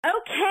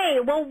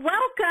Okay, well,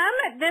 welcome.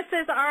 This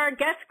is our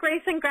Guest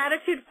Grace and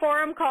Gratitude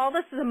Forum call.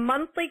 This is a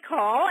monthly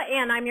call,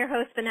 and I'm your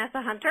host,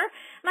 Vanessa Hunter.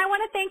 And I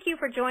want to thank you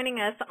for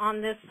joining us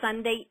on this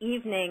Sunday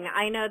evening.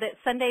 I know that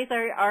Sundays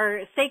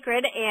are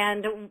sacred,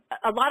 and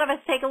a lot of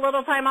us take a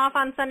little time off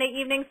on Sunday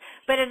evenings,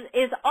 but it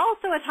is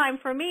also a time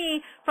for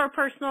me for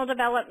personal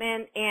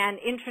development and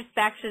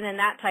introspection and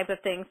that type of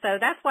thing. So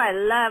that's why I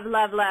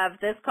love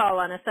this call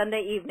on a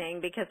Sunday evening,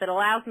 because it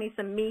allows me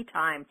some me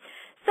time.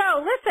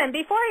 So listen,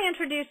 before I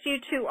introduce you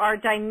to our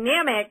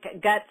dynamic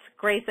Guts,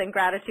 Grace, and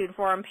Gratitude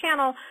Forum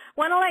panel, I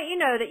want to let you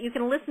know that you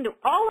can listen to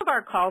all of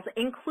our calls,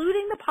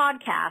 including the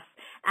podcast,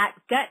 at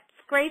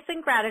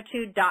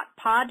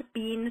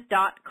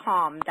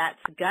gutsgraceandgratitude.podbean.com.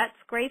 That's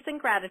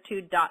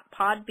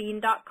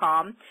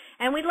gutsgraceandgratitude.podbean.com.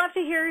 And we'd love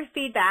to hear your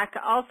feedback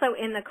also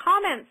in the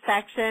comments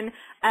section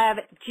of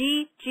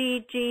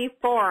GG&G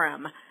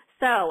Forum.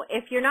 So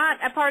if you're not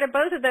a part of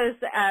both of those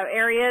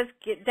areas,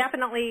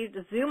 definitely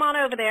zoom on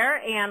over there.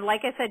 And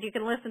like I said, you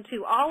can listen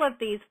to all of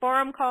these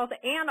forum calls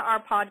and our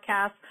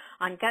podcasts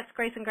on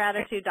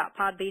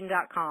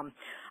gutsgraceandgratitude.podbean.com.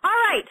 All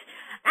right.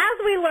 As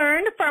we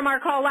learned from our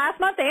call last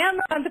month and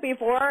the month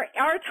before,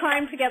 our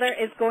time together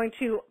is going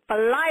to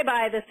fly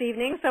by this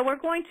evening. So we're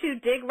going to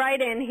dig right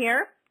in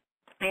here.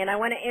 And I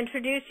want to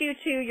introduce you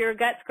to your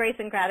Guts, Grace,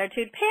 and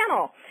Gratitude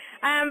panel.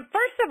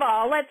 First of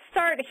all, let's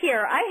start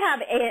here. I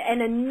have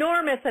an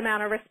enormous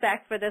amount of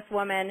respect for this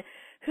woman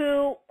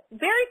who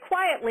very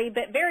quietly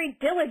but very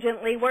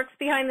diligently works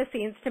behind the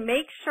scenes to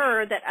make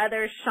sure that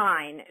others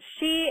shine.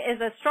 She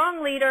is a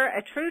strong leader,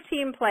 a true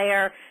team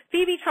player.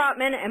 Phoebe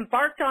Trotman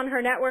embarked on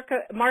her network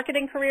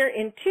marketing career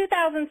in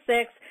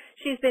 2006.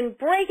 She's been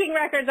breaking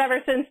records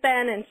ever since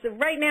then, and so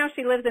right now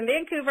she lives in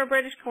Vancouver,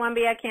 British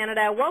Columbia,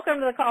 Canada. Welcome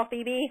to the call,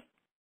 Phoebe.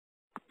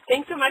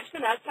 Thanks so much,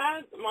 Vanessa.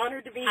 I'm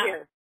honored to be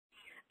here.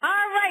 All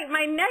right,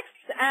 my next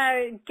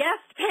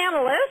guest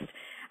panelist,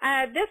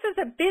 this is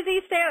a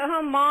busy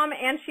stay-at-home mom,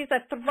 and she's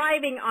a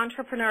thriving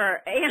entrepreneur.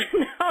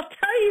 And I'll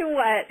tell you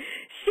what,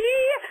 she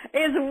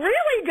is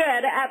really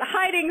good at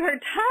hiding her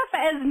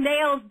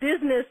tough-as-nails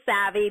business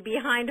savvy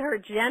behind her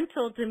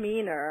gentle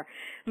demeanor.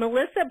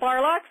 Melissa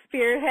Barlock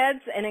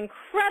spearheads an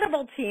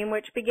incredible team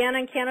which began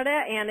in Canada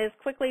and is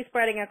quickly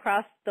spreading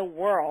across the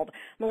world.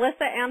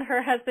 Melissa and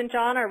her husband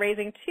John are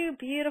raising two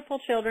beautiful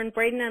children,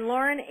 Braden and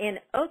Lauren, in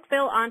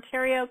Oakville,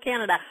 Ontario,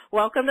 Canada.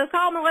 Welcome to the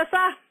call,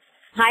 Melissa.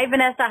 Hi,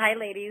 Vanessa. Hi,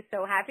 ladies.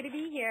 So happy to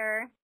be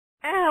here.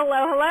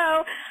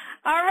 Hello.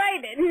 All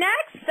right.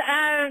 Next,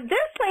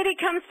 this lady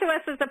comes to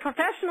us as a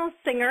professional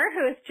singer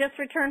who has just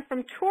returned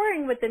from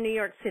touring with the New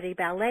York City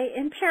Ballet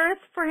in Paris,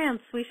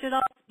 France. We should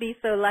all be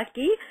so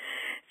lucky.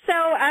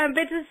 So,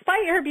 but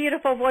despite her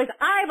beautiful voice,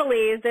 I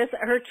believe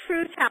her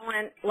true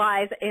talent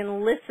lies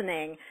in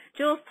listening.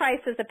 Jules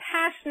Price is a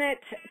passionate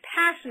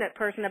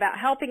person about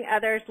helping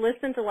others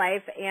listen to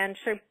life, and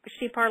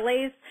she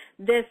parlays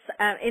this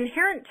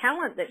inherent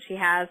talent that she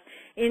has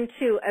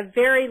into a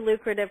very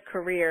lucrative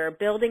career,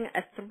 building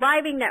a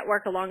thriving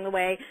network along the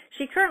way.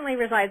 She currently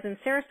resides in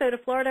Sarasota,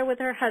 Florida with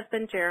her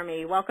husband,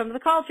 Jeremy. Welcome to the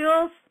call,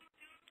 Jules.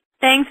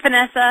 Thanks,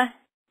 Vanessa.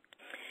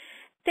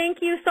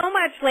 Thank you so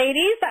much,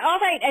 ladies. All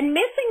right, and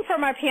missing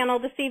from our panel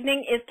this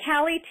evening is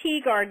Callie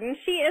Teagarden.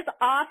 She is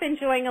off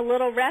enjoying a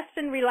little rest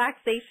and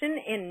relaxation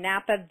in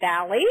Napa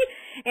Valley.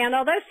 And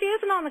although she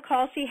isn't on the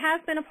call, she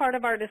has been a part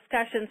of our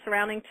discussion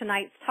surrounding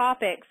tonight's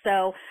topic.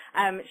 So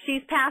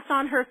she's passed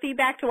on her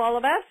feedback to all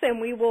of us, and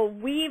we will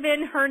weave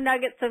in her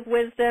nuggets of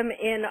wisdom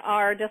in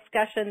our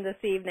discussion this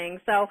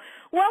evening. So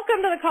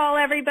welcome to the call,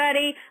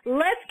 everybody.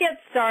 Let's get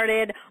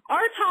started.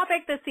 Our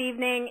topic this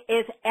evening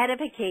is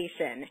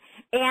edification.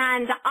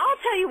 And I'll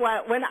tell you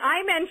what, when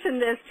I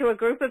mentioned this to a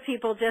group of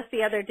people just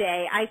the other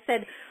day, I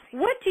said,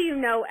 what do you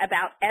know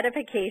about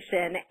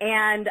edification?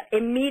 And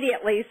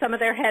immediately some of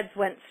their heads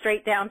went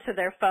straight down to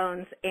their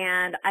phones,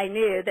 and I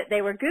knew that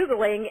they were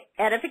Googling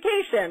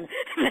edification.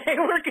 They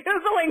were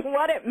Googling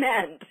what it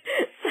meant.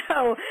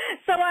 So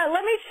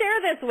let me share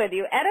this with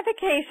you.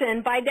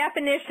 Edification, by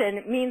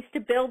definition, means to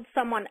build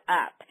someone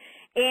up.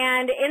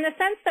 And in the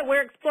sense that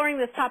we're exploring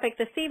this topic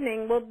this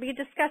evening, we'll be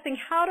discussing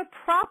how to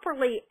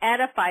properly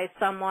edify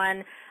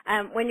someone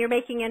when you're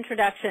making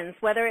introductions,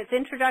 whether it's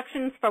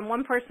introductions from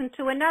one person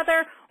to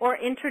another or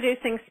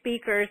introducing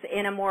speakers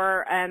in a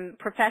more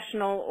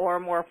professional or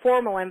more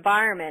formal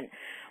environment.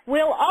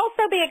 We'll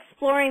also be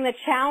exploring the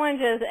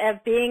challenges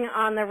of being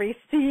on the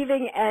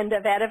receiving end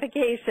of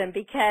edification,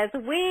 because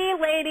we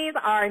ladies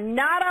are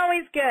not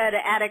always good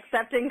at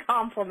accepting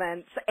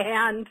compliments.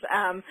 And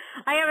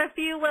I have a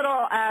few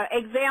little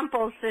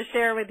examples to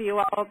share with you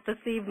all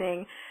this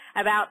evening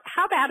about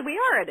how bad we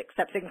are at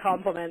accepting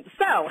compliments.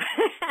 So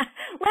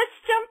let's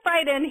jump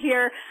right in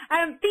here.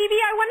 Phoebe,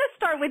 I want to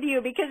start with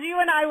you because you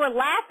and I were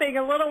laughing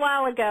a little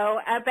while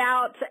ago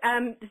about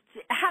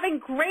having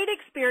great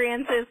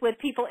experiences with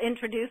people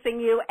introducing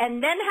you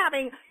and then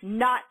having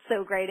not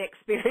so great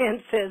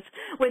experiences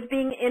with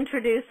being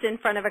introduced in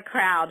front of a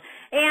crowd.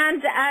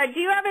 And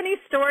do you have any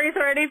stories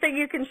or anything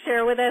you can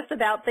share with us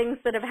about things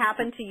that have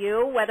happened to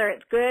you, whether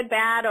it's good,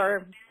 bad,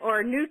 or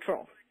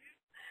neutral?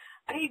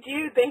 I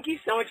do. Thank you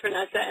so much,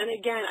 Vanessa. And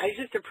again, I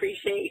just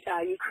appreciate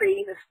you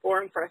creating this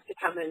forum for us to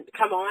come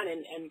on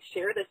and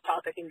share this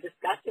topic and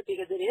discuss it,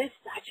 because it is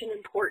such an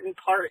important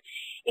part.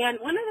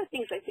 And one of the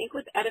things I think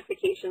with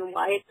edification and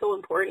why it's so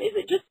important is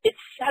it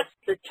sets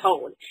the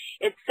tone.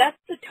 It sets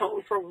the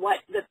tone for what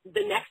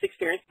the next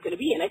experience is going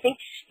to be. And I think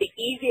the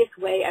easiest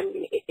way,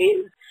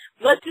 is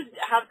let's just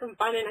have some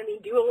fun and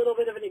do a little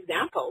bit of an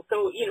example.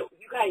 So,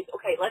 you guys,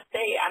 okay, let's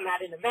say I'm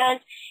at an event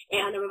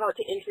and I'm about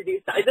to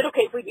introduce. Is it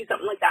okay if we do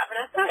something like that,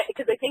 Vanessa?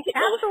 Because I think it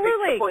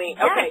illustrates the point.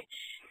 Yes. Okay,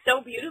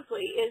 so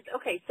beautifully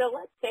so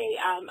let's say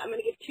I'm going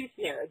to give two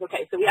scenarios.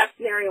 Okay, so we have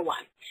scenario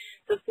one.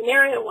 So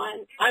scenario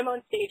one, I'm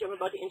on stage, I'm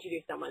about to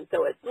introduce someone.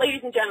 So it's,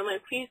 ladies and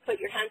gentlemen, please put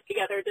your hands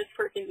together. This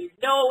person needs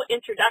no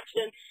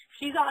introduction.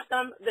 She's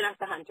awesome,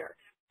 Vanessa Hunter.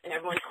 And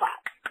everyone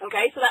claps.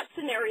 Okay, so that's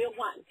scenario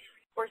one.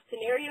 Or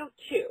scenario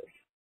two,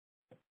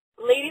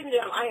 ladies and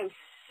gentlemen, I am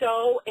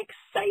so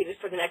excited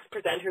for the next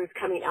presenter who's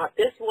coming out.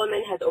 This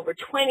woman has over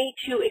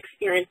 22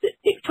 years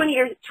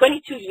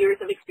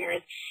of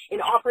experience in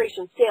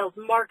operations, sales,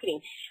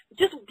 marketing.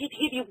 Just to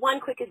give you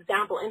one quick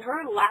example, in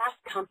her last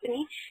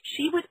company,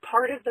 she was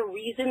part of the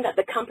reason that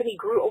the company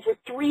grew over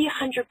 300%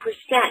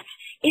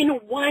 in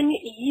 1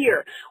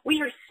 year.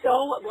 We are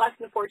so blessed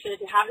and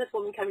fortunate to have this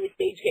woman coming to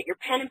stage. Get your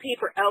pen and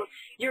paper out.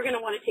 You're going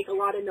to want to take a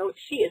lot of notes.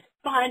 She is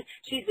fun.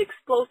 She's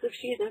explosive.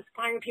 She is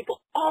inspiring people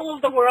all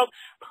over the world.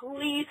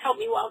 Please help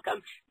me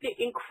welcome the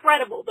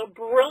incredible, the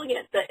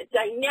brilliant, the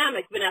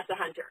dynamic Vanessa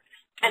Hunter.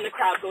 And the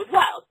crowd goes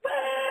wild.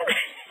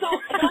 So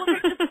those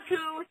are just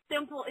two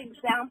simple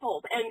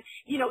examples. And,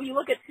 you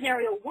look at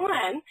scenario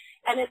one,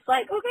 and it's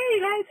like, okay,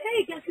 guys,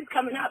 hey, guess who's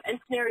coming up? And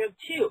scenario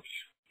two.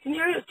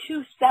 Scenario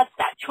two sets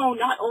that tone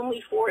not only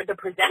for the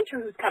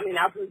presenter who's coming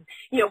up, who,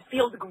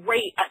 feels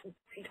great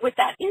with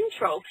that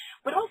intro,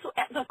 but also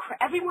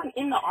everyone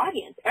in the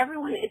audience.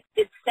 Everyone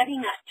is setting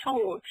that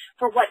tone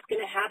for what's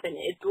going to happen.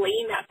 It's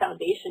laying that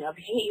foundation of,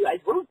 hey, you guys,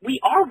 we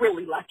are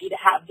really lucky to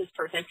have this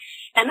person.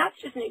 And that's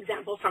just an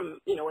example from,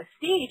 a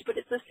stage, but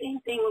it's the same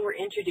thing when we're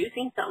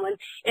introducing someone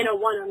in a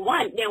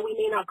one-on-one. Now, we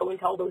may not go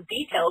into all those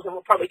details, and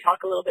we'll probably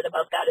talk a little bit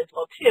about that as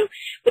well, too,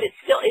 but it's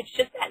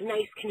just that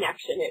nice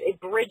connection. It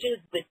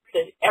bridges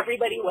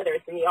everybody, whether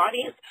it's in the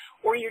audience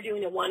or you're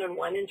doing a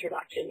one-on-one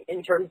introduction,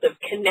 in terms of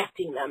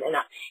connecting them.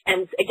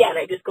 And again,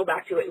 I just go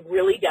back to it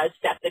really does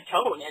set the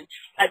tone. And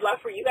I'd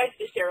love for you guys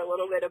to share a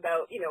little bit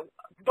about,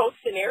 both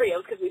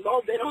scenarios, because we've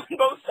all been on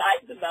both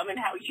sides of them, and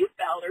how you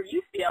felt or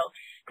you feel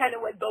kind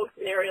of with both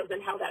scenarios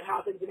and how that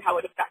happens and how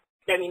it affects,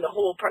 the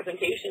whole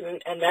presentation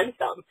and then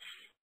some.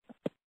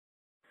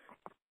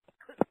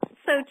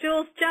 So,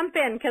 Jules, jump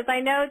in, because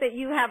I know that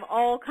you have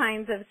all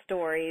kinds of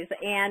stories,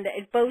 and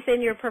both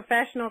in your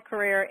professional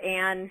career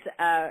and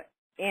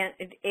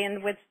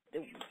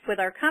with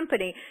our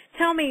company.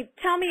 Tell me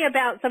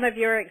about some of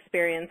your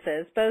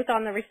experiences, both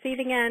on the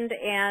receiving end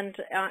and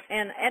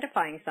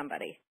edifying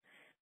somebody.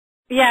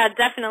 Yeah,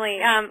 definitely.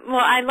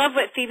 Well, I love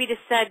what Phoebe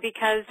just said,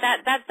 because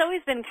that's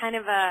always been kind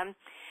of a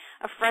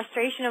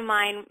frustration of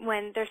mine,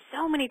 when there's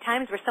so many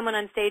times where someone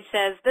on stage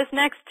says, this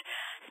next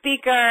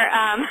speaker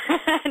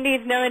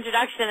needs no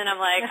introduction, and I'm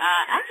like,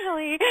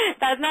 actually,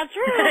 that's not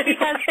true,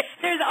 because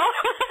there's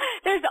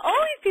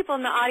always people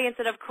in the audience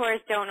that, of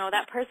course, don't know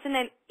that person,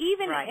 and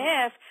even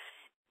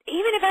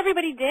if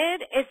everybody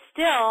did, it's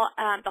still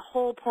the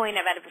whole point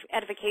of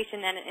edification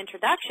and an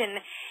introduction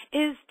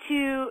is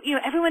to,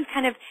 everyone's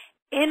kind of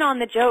in on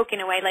the joke in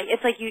a way. Like,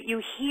 it's like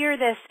you hear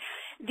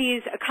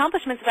these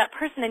accomplishments of that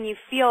person, and you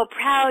feel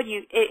proud.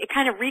 It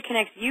kind of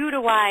reconnects you to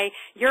why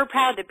you're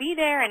proud to be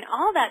there, and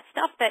all that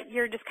stuff that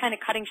you're just kind of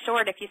cutting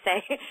short if you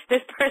say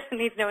this person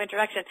needs no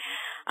introduction.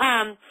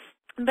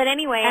 But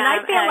anyway, and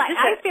I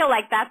feel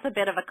like that's a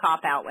bit of a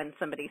cop out when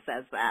somebody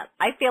says that.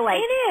 I feel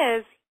like it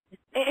is.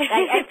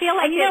 I feel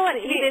like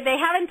either they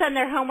haven't done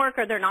their homework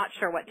or they're not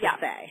sure what to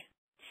say.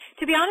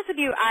 To be honest with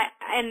you,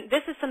 and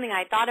this is something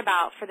I thought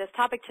about for this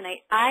topic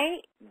tonight,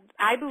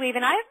 I believe,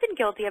 and I have been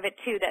guilty of it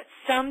too, that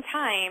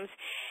sometimes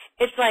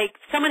it's like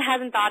someone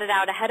hasn't thought it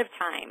out ahead of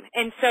time.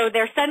 And so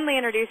they're suddenly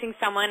introducing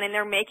someone, and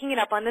they're making it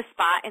up on the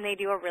spot, and they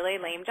do a really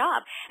lame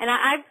job. And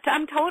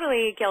I'm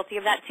totally guilty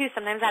of that too.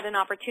 Sometimes at an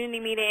opportunity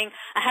meeting,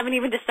 I haven't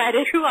even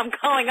decided who I'm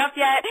calling up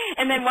yet.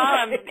 And then while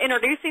I'm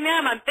introducing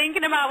them, I'm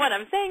thinking about what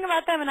I'm saying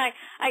about them. And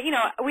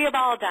we have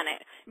all done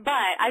it.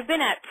 But I've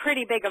been at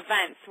pretty big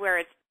events where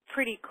it's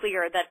pretty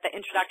clear that the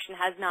introduction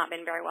has not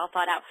been very well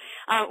thought out.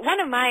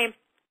 One of my,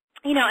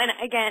 and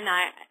again,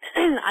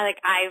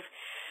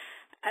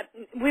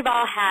 we've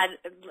all had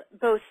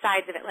both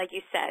sides of it, like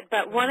you said,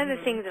 but one of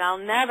the things that I'll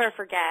never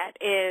forget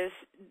is,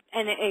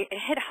 and it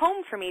hit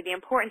home for me, the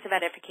importance of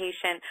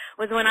edification,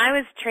 was when I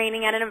was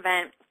training at an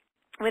event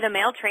with a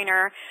male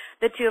trainer.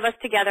 The two of us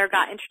together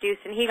got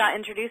introduced, and he got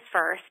introduced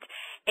first.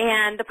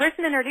 And the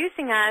person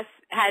introducing us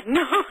had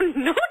no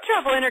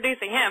trouble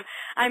introducing him.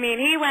 I mean,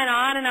 he went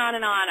on and on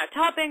and on, a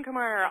top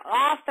incomer,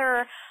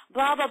 author,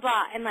 blah, blah,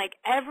 blah, and like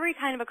every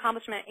kind of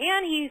accomplishment.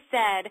 And he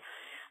said,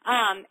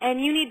 and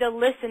you need to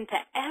listen to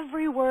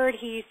every word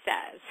he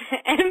says.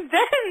 And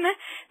then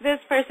this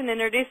person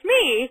introduced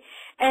me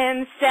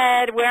and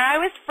said where I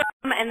was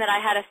from and that I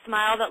had a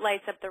smile that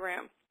lights up the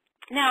room.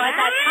 Now, at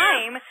that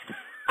time,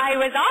 I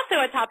was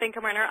also a top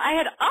income earner. I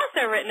had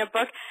also written a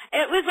book.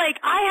 It was like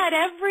I had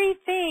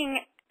everything,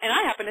 and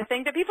I happen to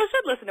think that people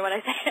should listen to what I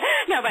say.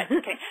 No, but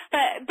okay.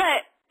 But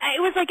it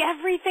was like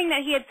everything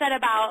that he had said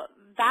about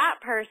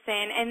that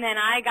person, and then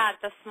I got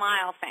the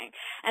smile thing.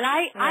 And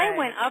I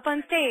went up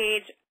on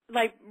stage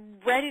like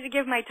ready to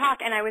give my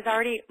talk, and I was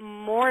already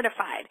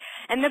mortified.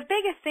 And the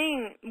biggest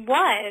thing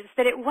was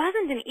that it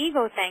wasn't an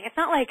ego thing. It's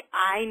not like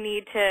I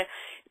need to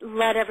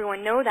let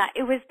everyone know that.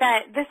 It was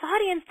that this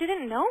audience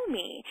didn't know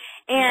me,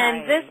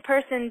 and this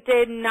person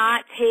did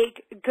not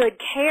take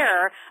good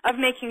care of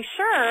making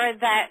sure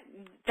that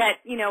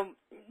you know,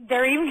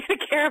 they're even going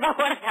to care about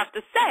what I have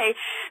to say,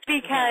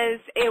 because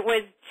it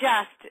was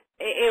just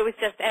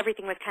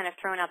everything was kind of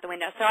thrown out the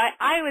window. So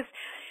I was,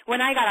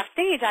 when I got off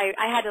stage,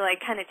 I had to like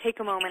kind of take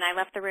a moment. I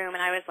left the room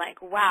and I was like,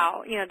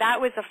 wow, you know,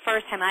 that was the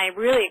first time I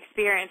really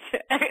experienced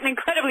an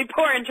incredibly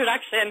poor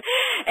introduction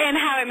and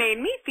how it made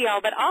me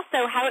feel, but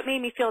also how it made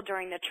me feel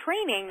during the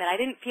training, that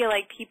I didn't feel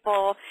like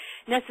people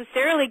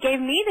necessarily gave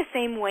me the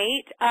same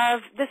weight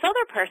of this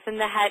other person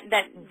that had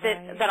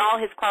that all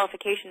his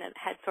qualification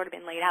had sort of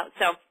been laid out.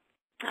 So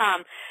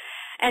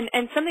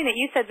and something that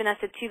you said,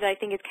 Vanessa, too, that I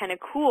think is kind of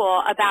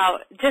cool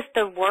about just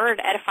the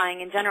word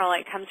edifying in general.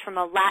 It comes from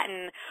a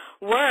Latin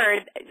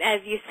word,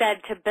 as you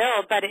said, to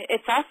build, but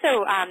it's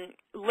also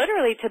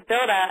literally to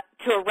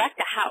erect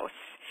a house.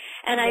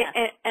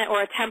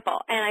 Or a temple.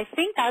 And I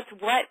think that's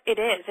what it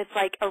is. It's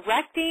like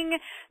erecting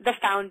the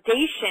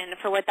foundation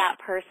for what that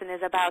person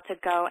is about to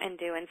go and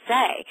do and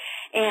say.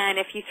 And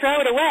if you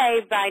throw it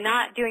away by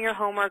not doing your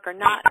homework or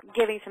not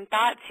giving some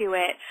thought to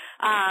it,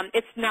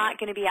 it's not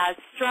going to be as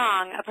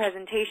strong a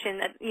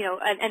presentation that, you know,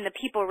 and the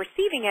people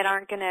receiving it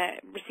aren't going to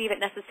receive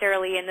it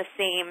necessarily in the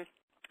same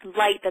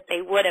light that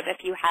they would have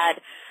if you had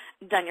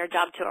done your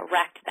job to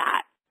erect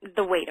that,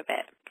 the weight of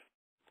it.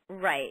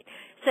 Right.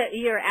 So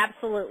you're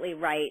absolutely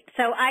right.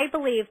 So I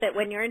believe that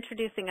when you're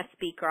introducing a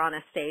speaker on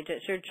a stage,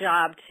 it's your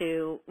job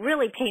to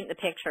really paint the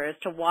picture as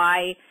to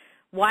why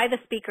the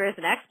speaker is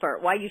an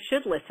expert, why you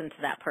should listen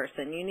to that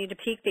person. You need to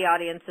pique the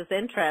audience's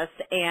interest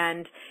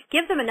and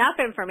give them enough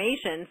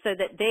information so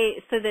that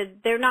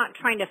they're not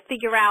trying to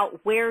figure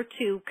out where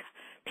to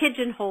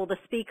pigeonhole the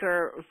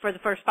speaker for the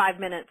first 5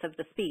 minutes of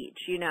the speech.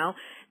 You know,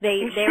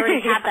 they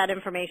already have that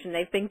information.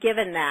 They've been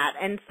given that,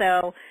 and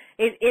so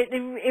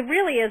it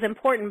really is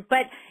important.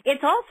 But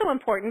it's also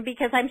important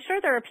because I'm sure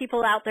there are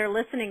people out there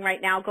listening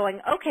right now going,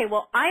 okay,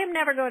 well, I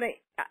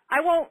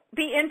won't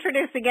be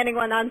introducing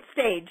anyone on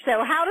stage,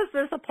 so how does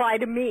this apply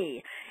to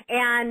me?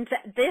 And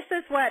this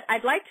is what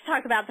I'd like to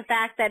talk about, the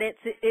fact that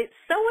it's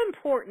so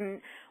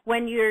important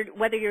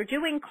whether you're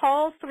doing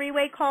calls,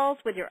 three-way calls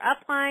with your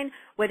upline,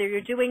 whether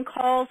you're doing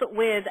calls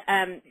with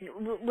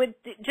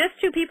just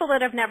two people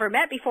that have never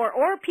met before,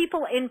 or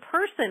people in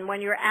person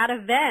when you're at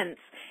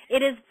events.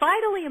 It is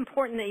vitally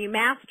important that you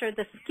master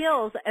the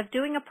skills of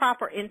doing a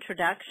proper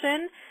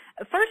introduction.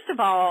 First of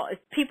all,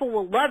 people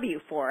will love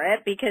you for it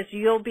because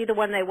you'll be the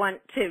one they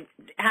want to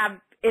have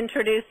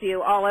introduce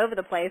you all over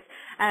the place,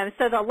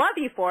 so they'll love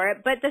you for it.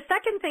 But the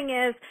second thing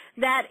is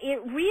that it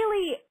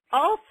really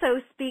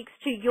also speaks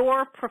to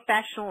your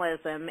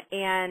professionalism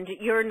and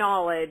your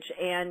knowledge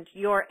and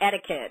your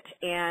etiquette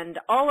and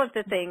all of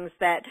the things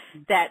that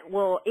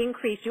will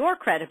increase your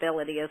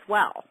credibility as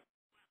well.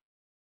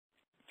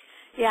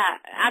 Yeah,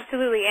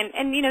 absolutely.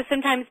 And you know,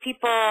 sometimes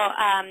people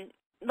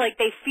like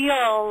they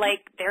feel like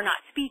they're not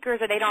speakers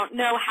or they don't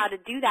know how to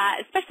do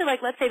that, especially like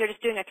let's say they're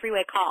just doing a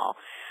three-way call.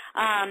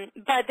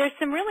 But there's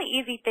some really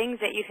easy things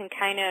that you can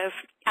kind of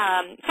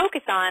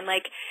focus on.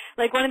 Like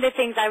one of the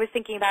things I was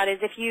thinking about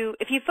is if you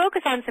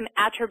focus on some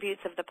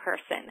attributes of the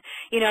person,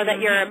 you know,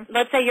 that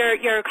let's say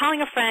you're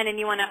calling a friend and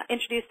you want to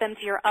introduce them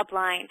to your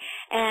upline,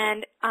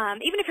 and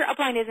even if your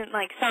upline isn't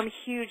like some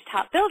huge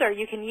top builder,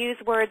 you can use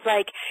words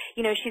like,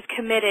 you know, she's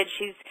committed,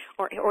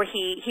 or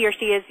he or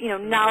she is, you know,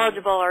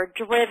 knowledgeable or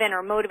driven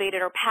or motivated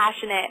or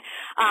passionate,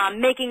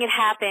 making it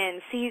happen,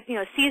 sees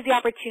the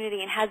opportunity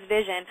and has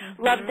vision,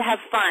 loves to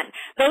have fun.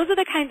 Those are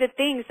the kinds of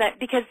things that,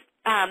 because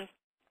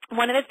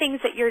one of the things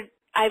that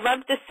I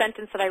love this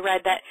sentence that I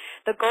read, that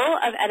the goal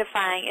of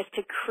edifying is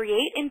to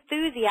create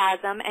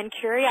enthusiasm and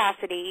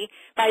curiosity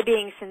by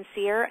being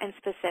sincere and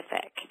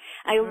specific.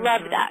 I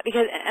love that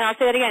because, and I'll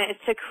say that again,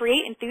 it's to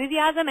create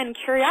enthusiasm and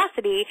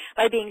curiosity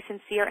by being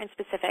sincere and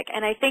specific.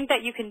 And I think that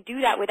you can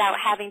do that without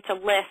having to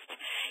list,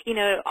 you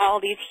know,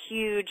 all these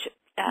huge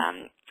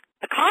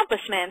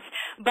accomplishments,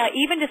 but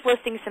even just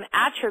listing some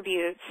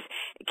attributes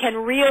can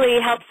really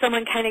help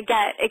someone kind of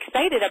get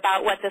excited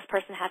about what this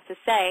person has to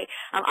say.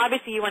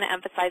 Obviously, you want to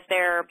emphasize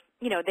their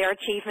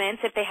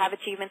achievements, if they have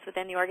achievements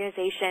within the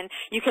organization.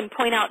 You can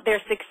point out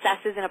their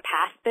successes in a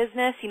past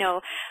business, you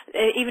know,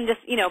 even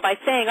just, you know, by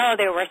saying, oh,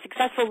 they were a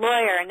successful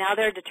lawyer and now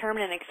they're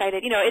determined and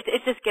excited. You know,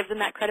 it just gives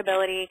them that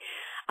credibility.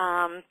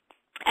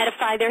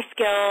 edify their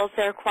skills,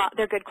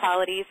 their good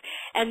qualities,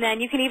 and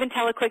then you can even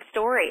tell a quick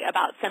story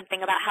about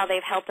something, about how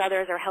they've helped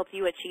others or helped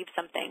you achieve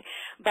something.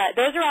 But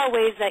those are all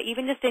ways that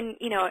even just in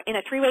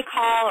a three-way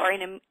call or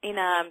in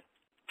a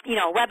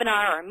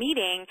webinar or a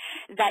meeting,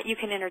 that you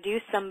can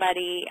introduce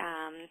somebody,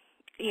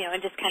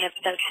 and just kind of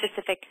the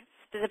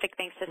specific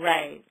things to say.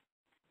 Right.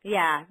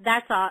 Yeah,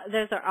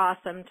 those are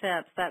awesome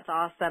tips. That's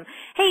awesome.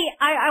 Hey,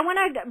 I want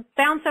to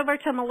bounce over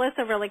to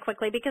Melissa really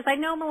quickly, because I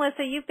know,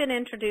 Melissa, you've been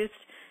introduced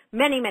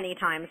many, many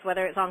times,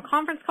 whether it's on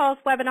conference calls,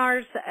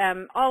 webinars,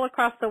 all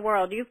across the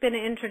world. You've been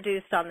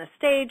introduced on the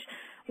stage.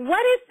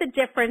 What is the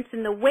difference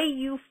in the way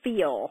you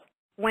feel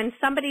when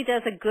somebody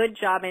does a good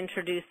job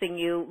introducing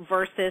you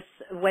versus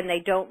when they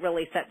don't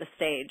really set the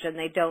stage and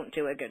they don't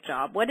do a good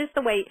job? What is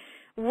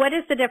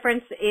the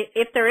difference,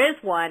 if there is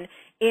one,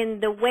 in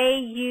the way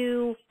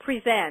you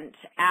present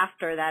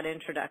after that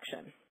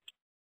introduction?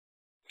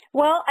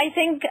 Well, I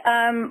think,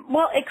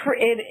 it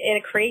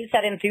creates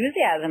that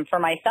enthusiasm for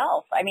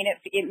myself. I mean,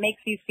 it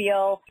makes you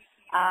feel,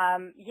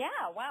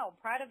 wow,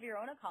 proud of your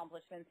own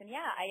accomplishments. And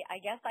yeah, I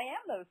guess I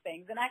am those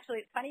things. And actually,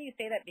 it's funny you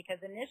say that, because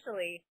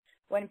initially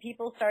when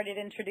people started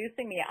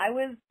introducing me,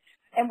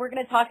 and we're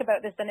going to talk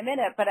about this in a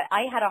minute, but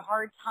I had a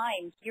hard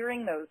time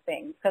hearing those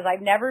things because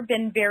I've never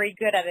been very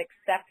good at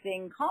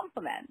accepting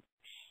compliments.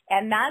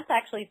 And that's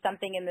actually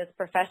something in this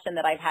profession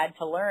that I've had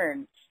to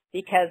learn,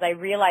 because I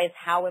realize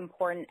how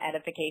important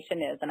edification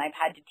is. And I've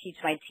had to teach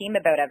my team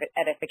about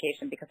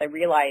edification, because I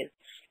realize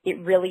it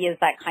really is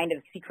that kind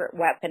of secret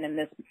weapon in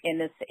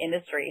this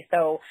industry.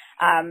 So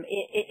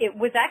it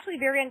was actually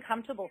very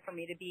uncomfortable for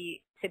me to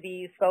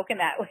be spoken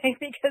that way,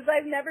 because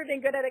I've never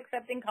been good at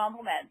accepting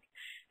compliments.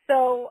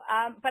 So,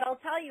 but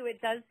I'll tell you,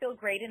 it does feel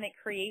great, and it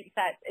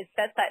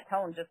sets that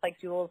tone, just like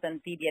Jules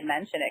and Phoebe had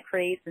mentioned. It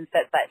creates and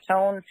sets that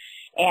tone,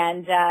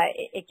 and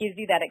it gives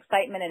you that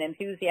excitement and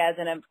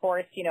enthusiasm. And of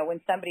course,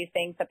 when somebody's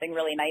saying something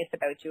really nice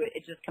about you,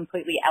 it just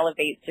completely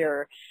elevates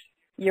your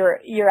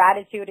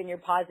attitude and your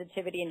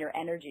positivity and your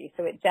energy.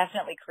 So it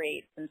definitely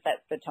creates and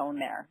sets the tone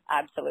there.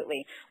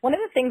 Absolutely. One of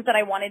the things that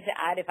I wanted to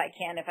add, if I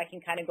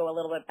can kind of go a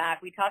little bit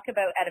back, we talk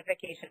about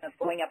edification of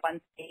going up on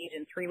stage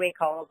and three-way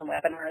calls and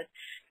webinars.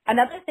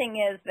 Another thing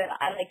is that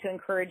I like to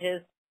encourage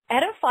is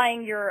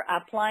edifying your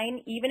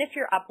upline, even if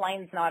your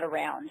upline's not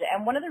around.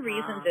 And one of the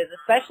reasons is,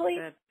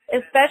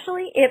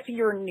 especially if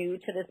you're new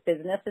to this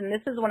business, and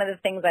this is one of the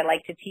things I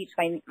like to teach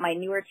my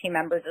newer team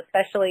members,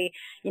 especially,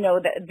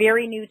 the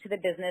very new to the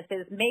business,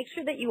 is make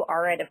sure that you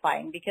are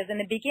edifying, because in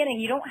the beginning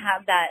you don't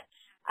have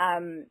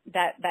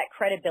that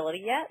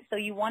credibility yet. So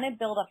you want to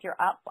build up your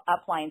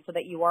upline so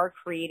that you are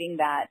creating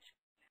that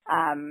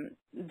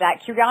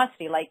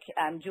curiosity, like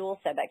Jules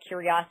said, that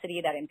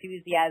curiosity, that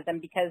enthusiasm,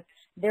 because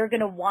they're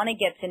going to want to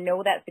get to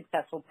know that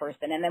successful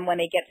person. And then when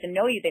they get to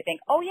know you, they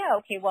think, oh yeah,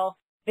 okay, well,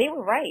 they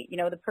were right.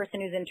 The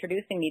person who's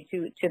introducing me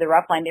to the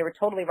upline, they were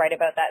totally right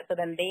about that. So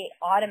then they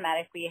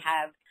automatically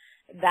have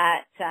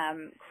that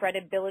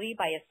credibility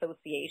by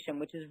association,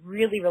 which is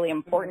really, really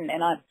important.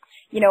 And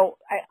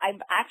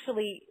I've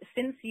actually,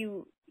 since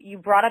you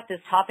brought up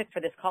this topic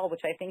for this call,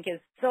 which I think is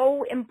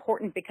so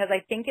important, because I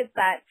think it's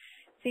that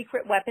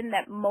secret weapon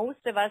that most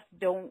of us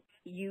don't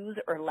use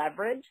or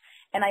leverage.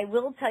 And I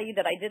will tell you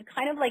that I did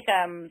kind of like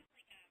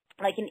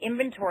an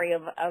inventory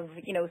of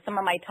some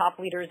of my top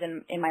leaders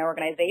in my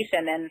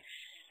organization,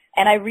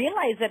 and I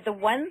realized that the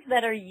ones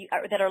that are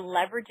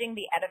leveraging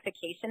the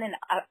edification and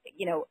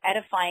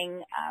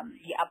edifying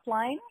the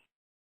upline,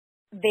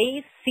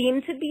 they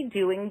seem to be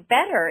doing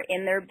better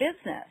in their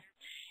business.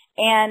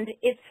 And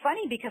it's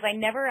funny, because I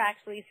never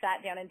actually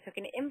sat down and took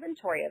an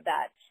inventory of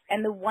that.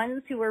 And the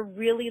ones who are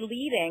really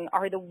leading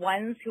are the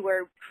ones who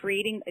are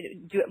really,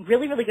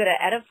 really good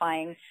at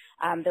edifying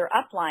their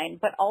upline,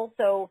 but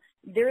also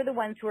they're the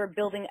ones who are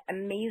building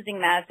amazing,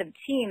 massive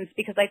teams,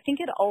 because I think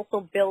it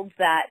also builds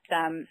that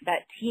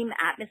team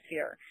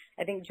atmosphere.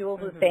 I think Jules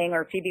was saying,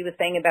 or Phoebe was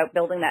saying, about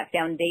building that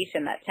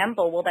foundation, that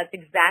temple. Well, that's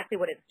exactly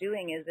what it's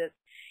doing.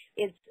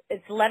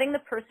 It's letting the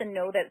person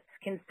know that's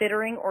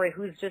considering, or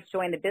who's just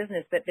joined the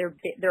business, that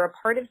they're a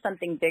part of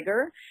something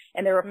bigger,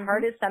 and they're a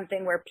part of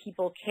something where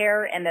people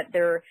care, and that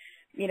they're,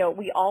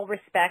 we all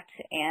respect,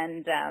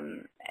 and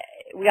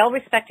we all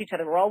respect each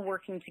other. We're all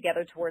working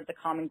together towards a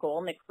common goal,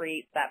 and it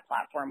creates that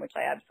platform, which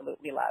I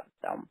absolutely love.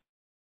 So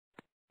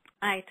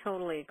I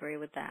totally agree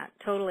with that.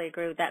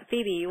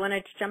 Phoebe, you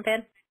wanted to jump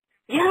in?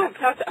 Yeah,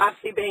 that's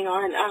absolutely bang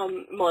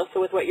on, Melissa,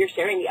 with what you're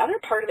sharing. The other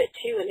part of it,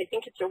 too, and I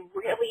think it's a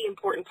really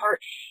important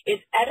part, is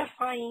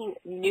edifying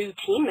new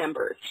team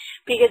members.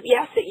 Because,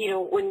 yes,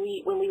 when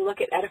we look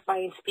at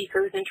edifying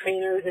speakers and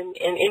trainers and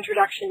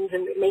introductions,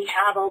 and we may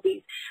have all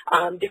these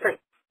different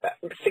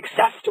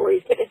success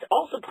stories, but it's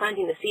also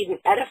planting the seed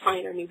and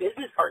edifying our new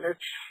business partners.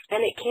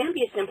 And it can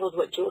be as simple as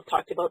what Jules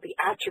talked about, the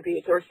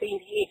attributes, or saying,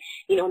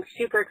 hey, I'm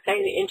super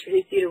excited to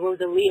introduce you to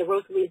Rosalia.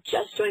 Rosalia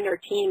just joined our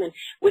team, and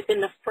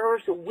within the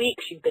first week,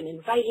 she's been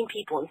inviting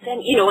people and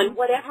sending, and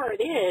whatever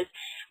it is.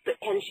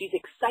 and she's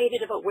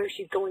excited about where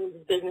she's going in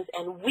the business.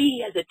 And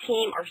we as a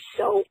team are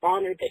so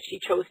honored that she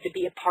chose to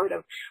be a part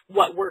of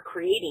what we're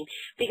creating,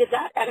 because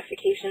that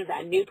edification of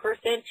that new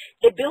person,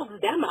 it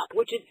builds them up,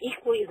 which is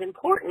equally as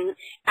important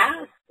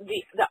as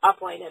the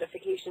upline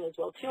edification as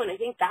well too. And I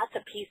think that's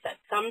a piece that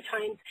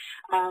sometimes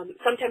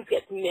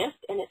gets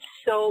missed, and it's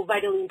so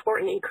vitally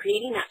important in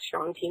creating that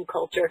strong team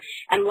culture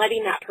and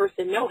letting that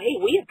person know, hey,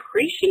 we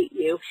appreciate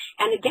you.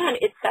 And again,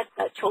 it sets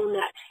that tone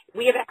that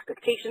we have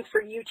expectations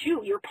for you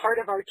too. You're part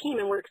of our team,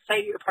 and we're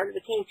excited you're part of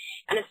the team.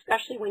 And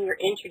especially when you're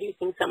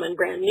introducing someone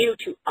brand new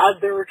to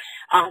other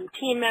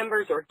team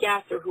members or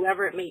guests or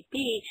whoever it may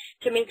be,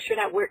 to make sure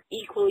that we're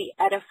equally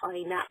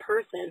edifying that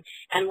person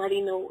and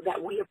letting know that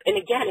and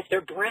again, if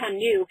they're brand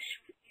new,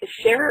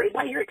 share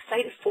why you're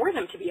excited for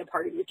them to be a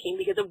part of your team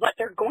because of what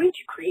they're going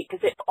to create,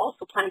 because it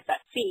also plants that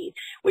seed,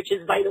 which is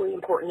vitally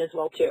important as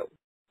well too.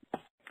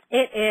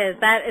 It is.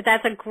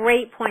 That's a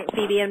great point,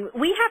 Phoebe. And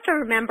we have to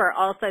remember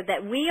also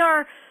that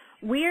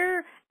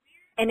we're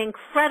an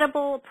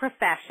incredible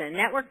profession.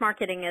 Network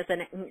marketing is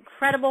an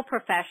incredible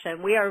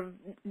profession. We are,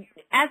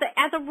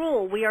 as a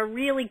rule, we are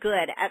really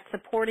good at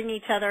supporting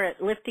each other,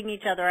 at lifting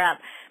each other up.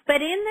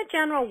 But in the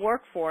general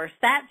workforce,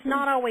 that's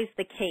not always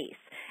the case.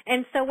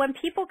 And so when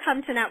people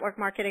come to network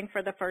marketing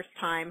for the first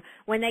time,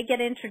 when they get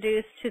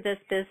introduced to this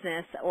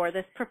business or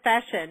this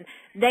profession,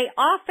 they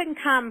often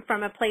come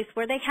from a place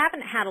where they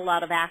haven't had a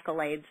lot of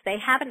accolades. They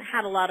haven't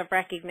had a lot of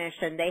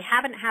recognition. They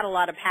haven't had a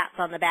lot of pats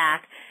on the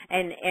back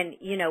and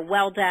you know,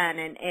 well done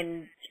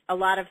and a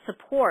lot of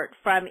support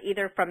from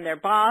either from their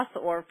boss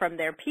or from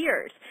their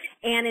peers.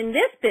 And in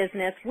this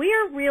business, we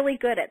are really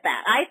good at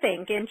that. I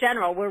think in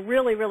general, we're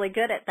really, really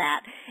good at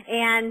that.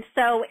 And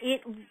so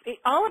it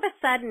all of a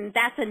sudden,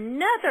 that's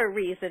another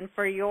reason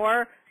for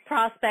your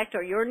prospect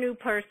or your new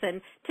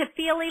person to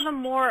feel even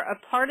more a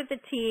part of the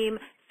team,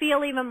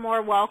 feel even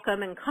more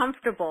welcome and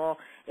comfortable,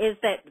 is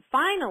that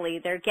finally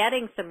they're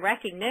getting some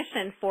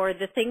recognition for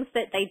the things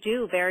that they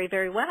do very,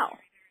 very well.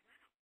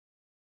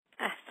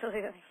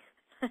 Absolutely.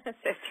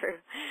 So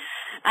true.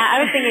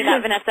 I was thinking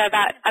about, Vanessa,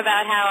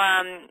 about how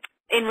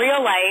in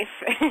real life,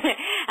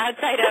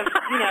 outside of,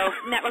 you know,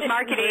 network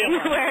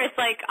marketing, where it's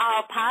like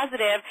all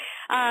positive,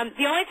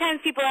 the only times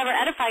people ever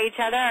edify each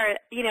other are,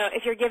 you know,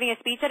 if you're giving a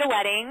speech at a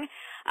wedding,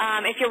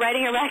 if you're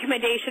writing a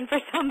recommendation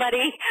for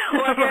somebody,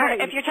 or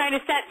if you're trying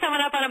to set someone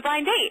up on a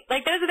blind date.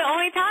 Like, those are the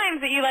only times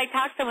that you, like,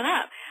 talk someone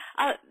up.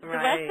 The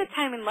rest of the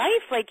time in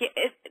life, like,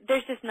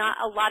 there's just not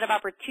a lot of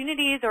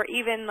opportunities, or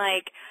even,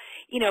 like,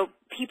 you know,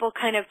 people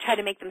kind of try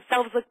to make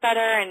themselves look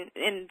better,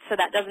 and so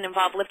that doesn't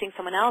involve lifting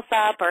someone else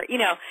up, or, you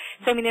know,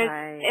 so I mean,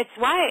 it's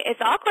why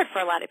it's awkward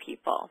for a lot of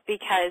people,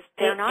 because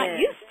they're not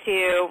used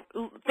to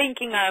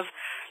thinking of,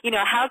 you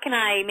know, how can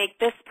I make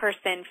this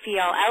person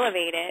feel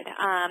elevated?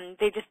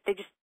 They just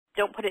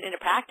don't put it into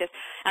practice.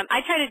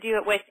 I try to do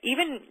it with,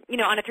 even, you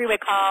know, on a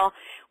three-way call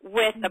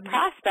with the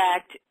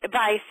prospect,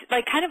 by,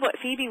 like, kind of what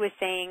Phoebe was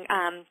saying,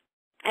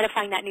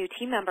 edifying that new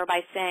team member by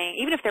saying,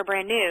 even if they're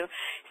brand new,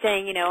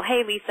 saying, you know,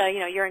 hey, Lisa,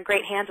 you know, you're in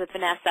great hands with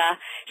Vanessa.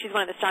 She's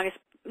one of the strongest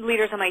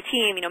leaders on my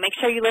team. You know, make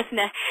sure you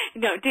listen to, you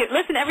know,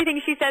 listen to everything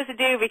she says to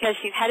do, because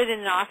she's headed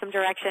in an awesome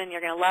direction.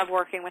 You're going to love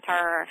working with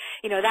her,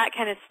 you know, that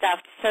kind of stuff,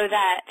 so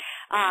that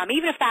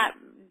even if that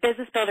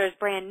business builder is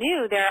brand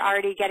new, they're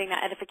already getting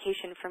that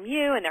edification from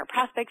you, and their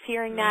prospects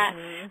hearing that.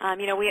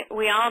 You know,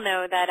 we all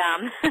know that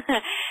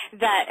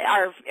that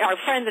our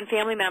friends and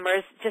family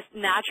members just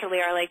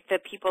naturally are like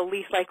the people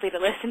least likely to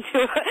listen to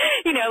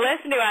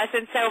listen to us,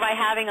 and so by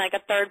having like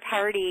a third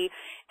party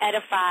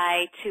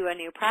edify to a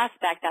new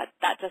prospect,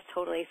 that just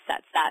totally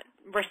sets that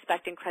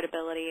respect and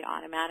credibility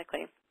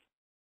automatically.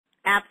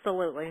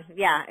 Absolutely.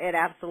 Yeah, it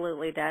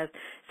absolutely does.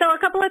 So a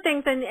couple of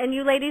things, and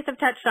you ladies have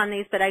touched on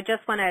these, but I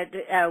just want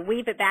to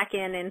weave it back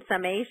in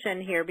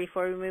summation here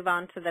before we move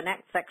on to the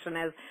next section,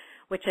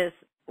 which is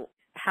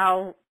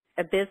how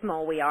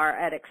abysmal we are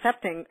at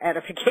accepting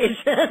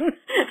edification.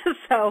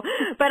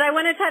 But I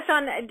want to touch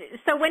on,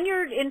 so when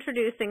you're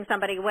introducing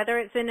somebody, whether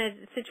it's in a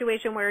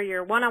situation where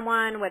you're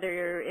one-on-one, whether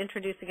you're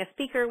introducing a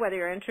speaker, whether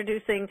you're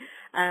introducing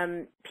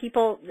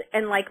people,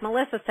 and like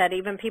Melissa said,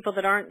 even people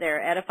that aren't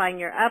there, edifying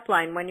your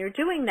upline, when you're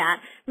doing that,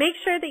 make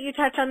sure that you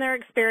touch on their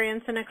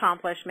experience and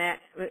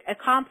accomplishments.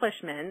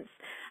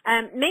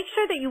 Make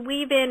sure that you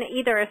weave in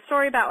either a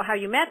story about how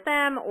you met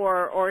them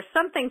or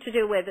something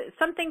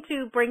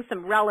to bring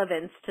some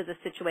relevance to the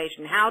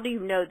situation. How do you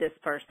know this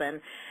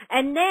person?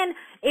 And then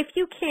if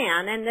you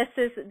can, and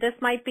this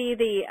might be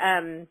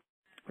the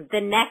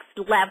next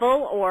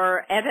level,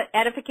 or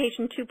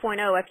edification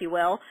 2.0, if you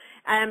will,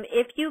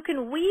 if you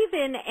can weave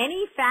in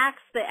any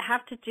facts that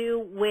have to do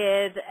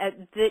with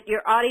that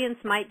your audience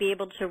might be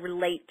able to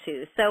relate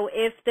to. So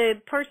if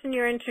the person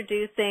you're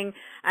introducing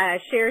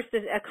shares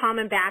a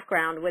common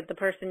background with the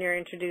person you're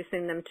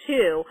introducing them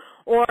to,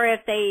 or if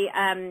they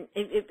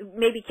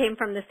maybe came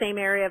from the same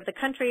area of the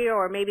country,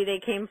 or maybe they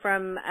came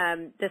from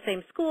the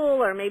same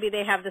school, or maybe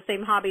they have the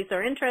same hobbies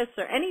or interests,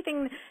 or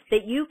anything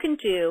that you can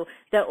do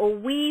that will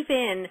weave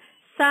in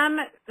some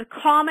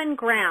common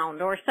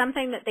ground or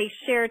something that they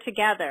share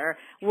together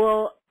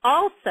will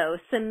also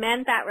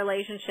cement that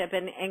relationship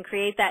and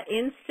create that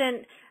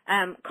instant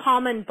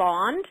common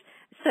bond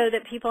so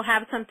that people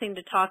have something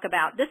to talk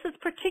about. This is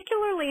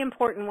particularly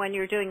important when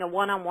you're doing a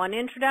one-on-one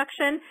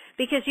introduction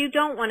because you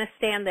don't want to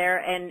stand there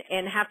and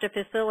have to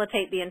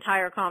facilitate the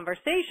entire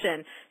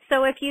conversation.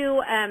 So if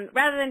you,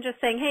 rather than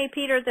just saying, hey,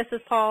 Peter, this is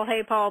Paul,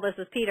 hey, Paul, this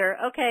is Peter,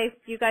 okay,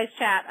 you guys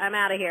chat, I'm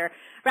out of here.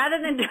 Rather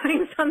than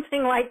doing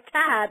something like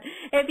that,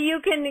 if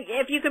you can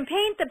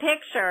paint the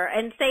picture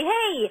and say,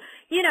 hey,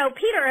 you know,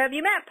 Peter, have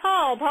you met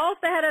Paul? Paul's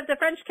the head of the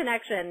French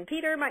Connection.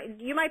 Peter,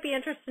 you might be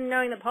interested in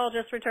knowing that Paul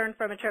just returned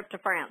from a trip to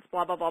France,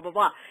 blah, blah, blah, blah,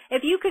 blah.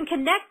 If you can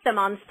connect them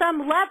on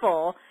some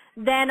level,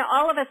 then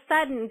all of a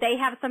sudden they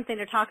have something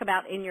to talk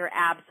about in your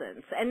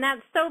absence. And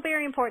that's so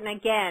very important,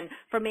 again,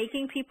 for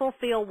making people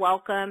feel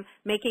welcome,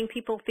 making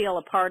people feel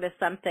a part of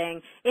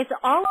something. It's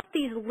all of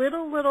these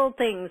little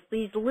things,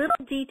 these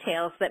little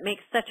details that make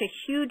such a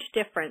huge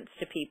difference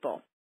to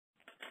people.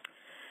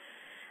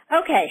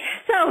 Okay,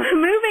 so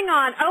moving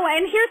on. Oh,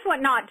 and here's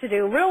what not to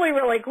do really,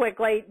 really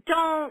quickly.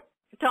 Don't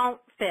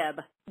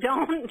fib.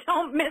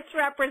 Don't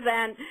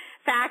misrepresent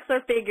facts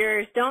or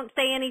figures. Don't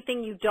say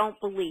anything you don't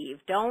believe.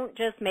 Don't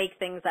just make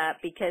things up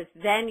because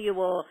then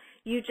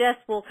you just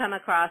will come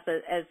across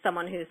as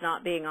someone who's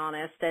not being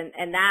honest,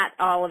 and that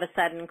all of a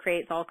sudden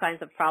creates all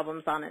kinds of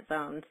problems on its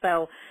own.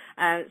 So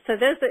that's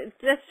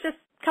just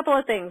a couple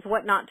of things,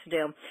 what not to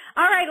do.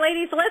 All right,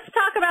 ladies, let's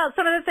talk about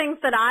some of the things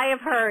that I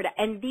have heard,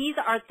 and these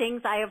are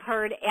things I have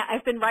heard.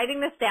 I've been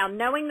writing this down.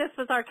 Knowing this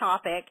was our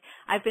topic,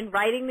 I've been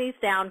writing these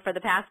down for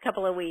the past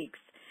couple of weeks.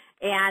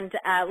 And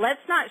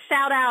let's not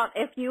shout out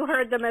if you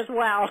heard them as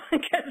well,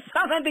 because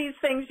some of these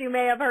things you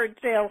may have heard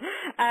too.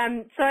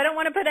 So I don't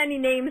want to put any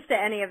names to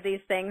any of these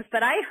things,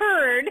 but I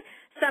heard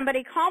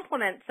somebody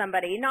compliment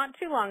somebody not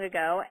too long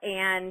ago,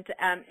 and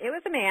it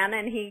was a man,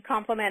 and he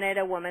complimented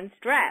a woman's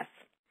dress.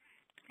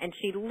 And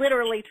she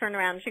literally turned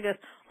around and she goes,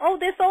 oh,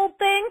 this old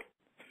thing?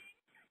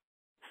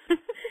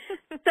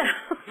 So,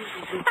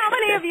 how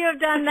many of you have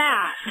done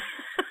that?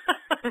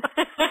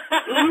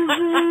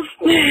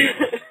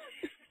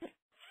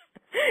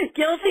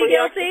 Guilty.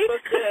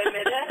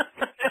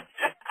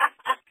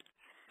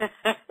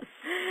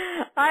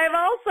 I've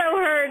also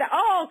heard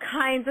all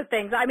kinds of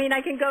things. I mean,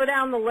 I can go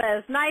down the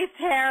list. Nice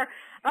hair.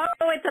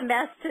 Oh, it's a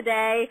mess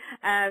today.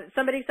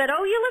 Somebody said,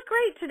 oh, you look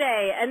great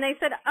today. And they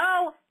said,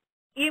 oh,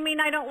 you mean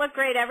I don't look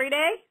great every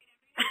day?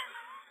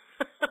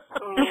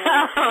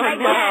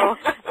 No.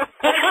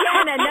 Again,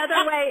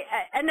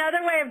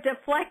 another way of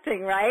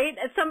deflecting, right?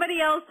 Somebody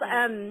else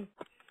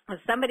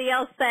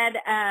said,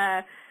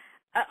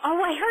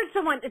 oh, I heard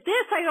someone,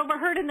 I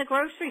overheard in the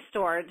grocery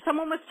store.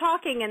 Someone was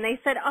talking and they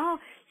said, oh,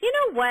 you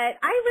know what?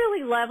 I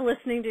really love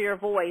listening to your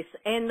voice.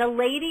 And the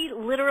lady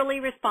literally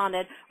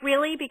responded,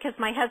 really? Because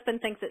my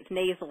husband thinks it's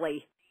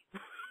nasally.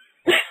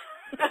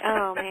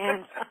 Oh,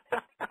 man.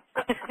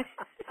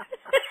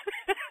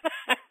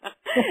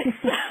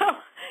 So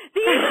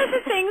these are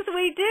the things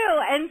we do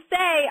and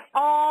say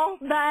all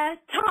the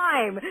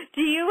time.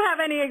 Do you have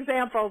any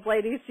examples,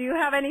 ladies? Do you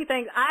have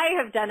anything?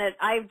 I have done it.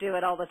 I do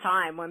it all the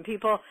time when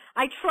people,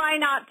 I try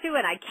not to,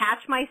 and I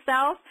catch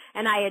myself,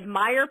 and I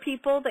admire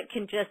people that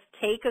can just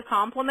take a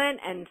compliment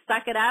and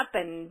suck it up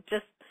and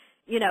just,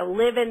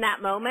 live in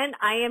that moment.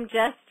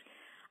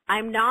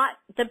 I'm not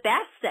the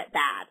best at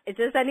that.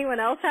 Does anyone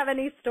else have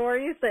any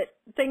stories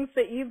things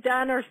that you've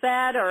done or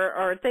said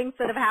or things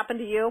that have happened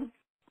to you?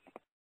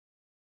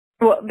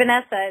 Well,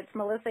 Vanessa, it's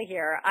Melissa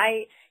here.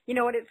 You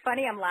know what, it's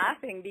funny, I'm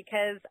laughing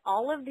because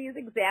all of these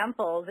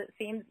examples, it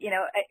seems,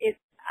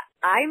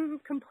 I'm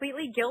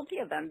completely guilty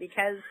of them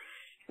because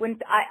when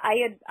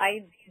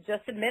I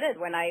just admitted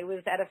when I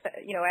was at a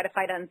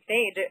fight on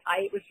stage, it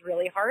was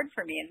really hard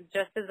for me. And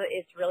just as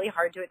it's really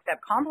hard to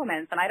accept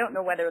compliments, and I don't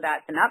know whether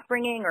that's an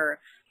upbringing or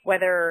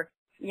whether,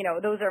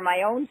 those are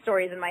my own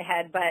stories in my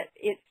head, but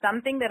it's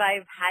something that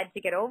I've had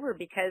to get over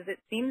because it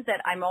seems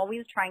that I'm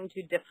always trying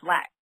to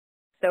deflect.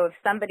 So if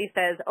somebody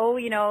says, oh,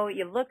 you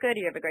look good,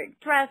 you have a great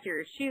dress,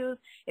 your shoes,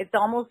 it's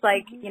almost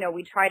like,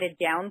 we try to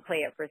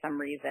downplay it for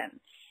some reason.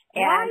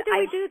 And why do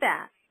we do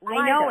that?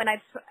 I know, and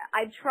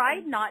I've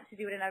tried not to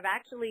do it, and I've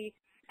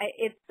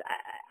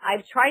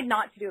tried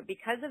not to do it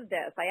because of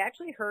this. I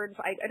actually heard,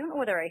 I don't know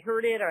whether I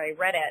heard it or I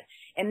read it,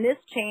 and this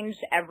changed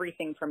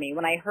everything for me.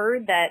 When I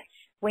heard that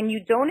when you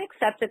don't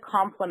accept a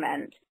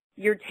compliment,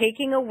 you're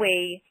taking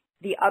away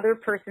the other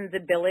person's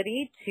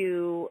ability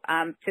to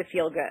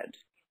feel good.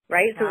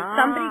 Right? So if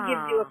somebody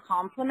gives you a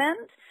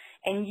compliment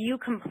and you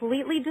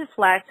completely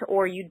deflect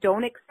or you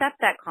don't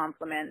accept that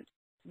compliment,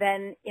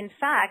 then in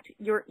fact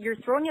you're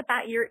throwing it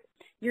back.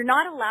 You're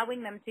not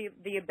allowing them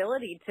the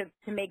ability to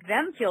make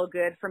them feel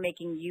good for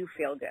making you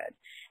feel good.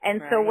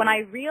 And so when I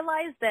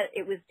realized that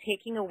it was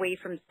taking away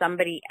from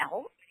somebody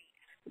else,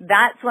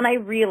 that's when I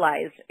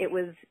realized it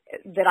was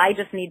that I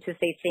just need to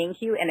say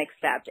thank you and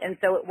accept. And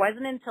so it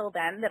wasn't until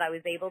then that I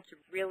was able to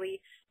really,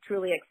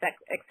 truly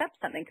accept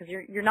something, because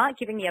you're not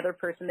giving the other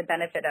person the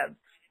benefit of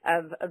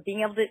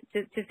being able to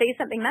say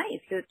something nice,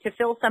 to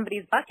fill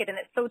somebody's bucket. And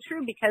it's so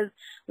true, because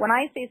when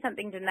I say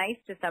something nice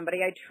to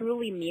somebody, I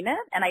truly mean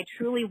it, and I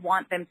truly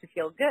want them to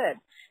feel good.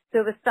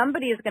 So if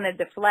somebody is going to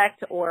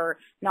deflect or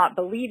not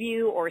believe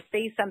you or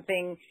say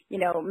something,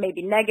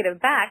 maybe negative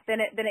back, then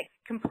it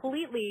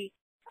completely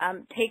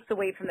takes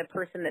away from the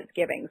person that's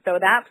giving. So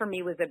that for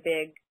me was a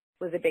big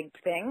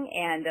thing,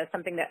 and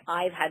something that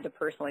I've had to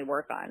personally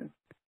work on.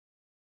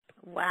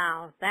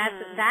 Wow,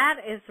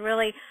 that is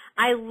really,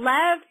 I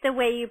love the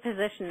way you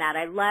position that.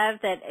 I love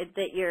that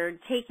you're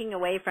taking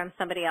away from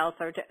somebody else,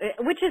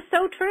 which is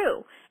so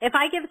true. If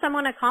I give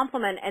someone a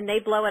compliment and they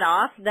blow it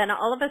off, then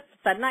all of a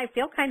sudden I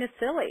feel kind of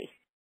silly.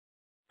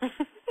 So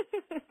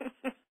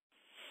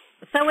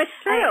it's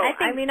true.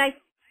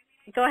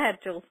 Go ahead,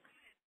 Jules.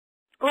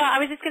 Well, I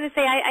was just going to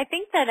say, I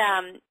think that,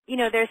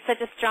 there's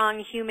such a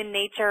strong human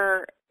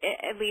nature,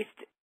 at least,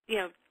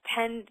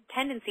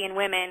 tendency in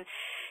women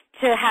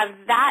to have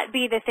that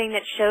be the thing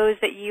that shows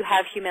that you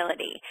have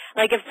humility.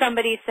 Like if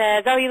somebody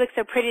says, oh, you look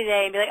so pretty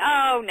today, and be like,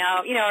 oh,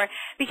 no, or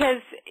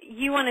because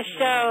you want to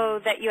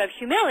show that you have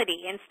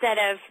humility instead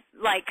of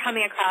like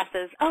coming across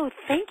as, oh,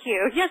 thank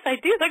you. Yes,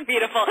 I do look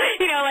beautiful.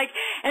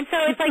 And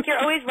so it's like you're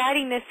always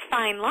riding this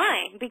fine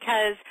line,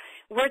 because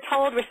we're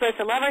told we're supposed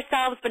to love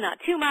ourselves, but not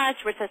too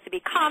much. We're supposed to be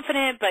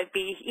confident, but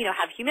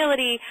have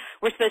humility.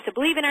 We're supposed to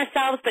believe in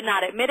ourselves, but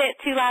not admit it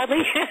too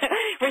loudly.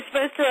 We're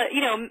supposed to,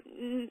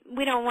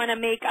 we don't want to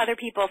make other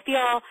people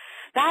feel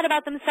bad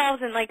about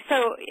themselves. And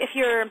so if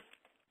you're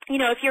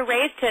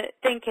raised to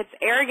think it's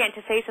arrogant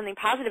to say something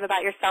positive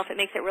about yourself, it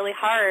makes it really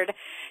hard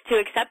to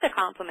accept a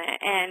compliment.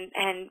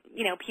 And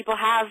people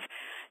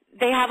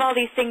they have all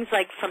these things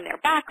like from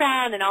their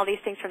background and all these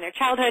things from their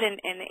childhood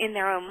and in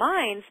their own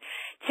minds.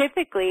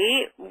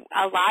 Typically,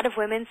 a lot of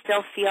women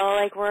still feel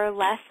like we're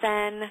less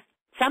than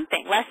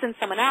something, less than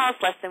someone else,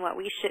 less than what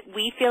we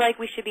feel like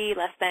we should be,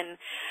 less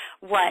than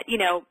what,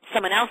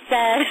 someone else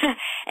said.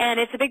 And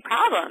it's a big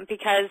problem,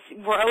 because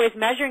we're always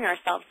measuring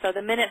ourselves. So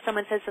the minute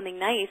someone says something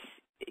nice,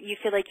 you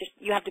feel like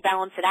you have to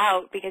balance it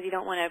out, because you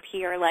don't want to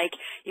appear like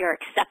you're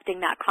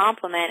accepting that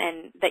compliment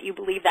and that you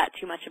believe that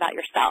too much about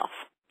yourself.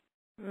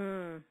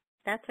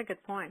 That's a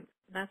good point.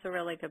 That's a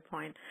really good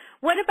point.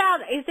 What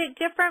about, is it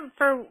different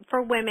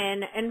for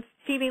women? And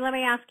Phoebe, let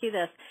me ask you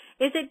this.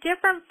 Is it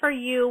different for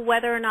you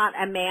whether or not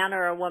a man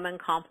or a woman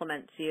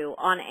compliments you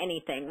on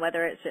anything,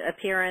 whether it's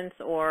appearance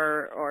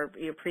or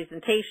your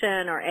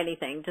presentation or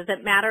anything? Does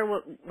it matter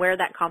where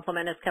that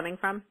compliment is coming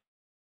from?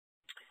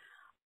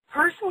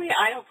 Personally,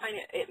 I don't find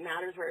it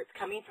matters where it's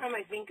coming from.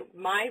 I think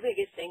my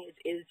biggest thing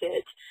is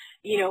that,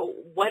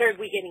 what are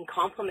we getting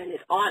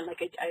complimented on?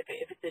 Like,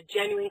 if it's a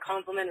genuine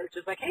compliment or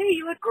just like, hey,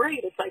 you look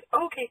great, it's like,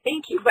 okay,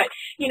 thank you. But,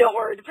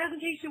 or the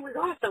presentation was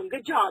awesome,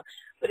 good job.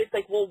 But it's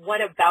like, well,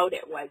 what about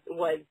it was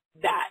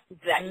that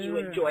you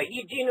enjoyed?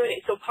 Do you know what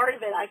I mean? So part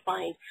of it I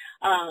find,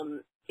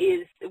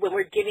 is when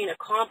we're giving a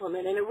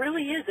compliment, and it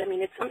really is,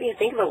 it's something to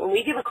think about. When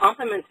we give a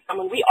compliment to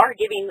someone, we are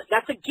giving,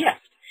 that's a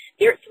gift.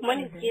 Someone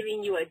is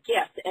giving you a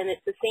gift, and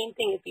it's the same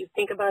thing if you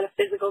think about a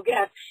physical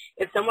gift.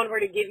 If someone were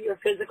to give you a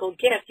physical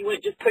gift, you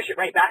wouldn't just push it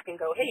right back and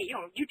go, hey,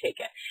 you take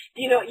it.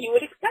 You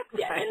would accept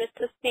it. And it's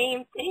the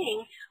same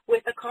thing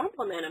with a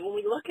compliment. And when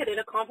we look at it,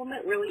 a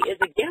compliment really is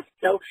a gift.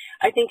 So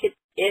I think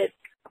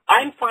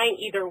I'm fine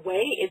either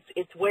way.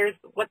 It's where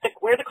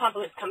the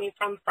compliment's coming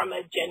from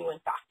a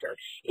genuine factor.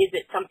 Is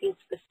it something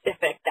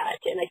specific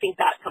and I think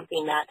that's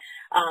something that,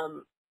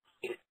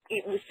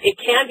 it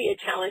can be a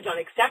challenge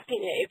on accepting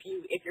it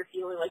if you're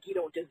feeling like you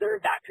don't deserve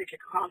that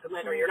particular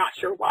compliment, or you're not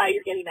sure why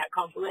you're getting that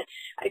compliment.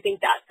 I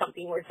think that's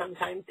something where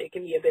sometimes it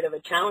can be a bit of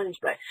a challenge,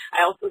 but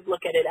I also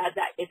look at it as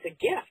that it's a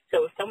gift.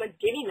 So if someone's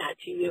giving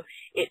that to you,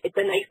 it's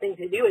a nice thing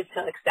to do is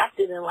to accept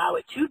it and allow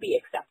it to be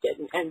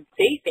accepted and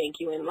say thank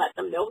you and let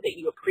them know that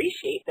you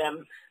appreciate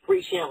them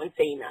reaching out and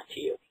saying that to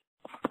you.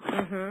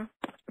 Mm-hmm.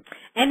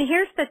 And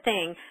here's the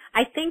thing.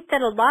 I think that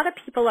a lot of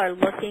people are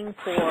looking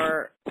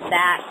for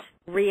that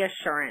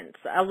reassurance.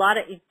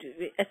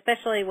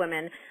 Especially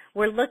women,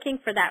 we're looking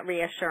for that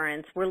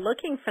reassurance. We're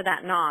looking for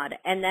that nod.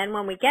 And then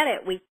when we get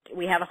it, we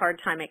have a hard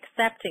time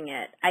accepting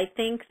it. I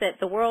think that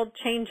the world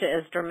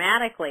changes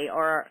dramatically,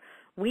 or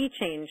we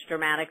change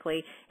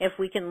dramatically, if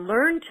we can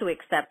learn to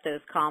accept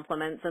those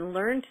compliments and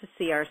learn to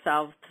see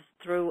ourselves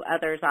through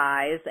others'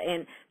 eyes,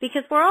 and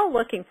because we're all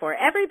looking for it.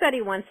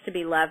 Everybody wants to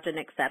be loved and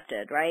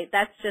accepted, right?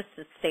 That's just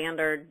a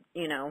standard,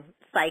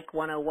 Psych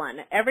 101.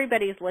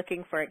 Everybody's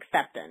looking for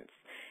acceptance.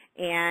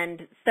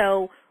 And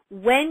so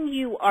when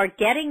you are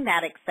getting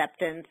that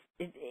acceptance,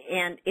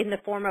 and in the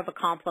form of a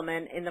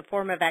compliment, in the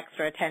form of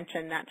extra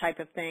attention, that type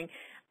of thing,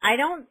 I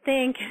don't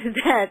think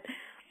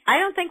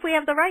we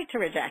have the right to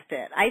reject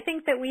it. I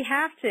think that we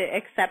have to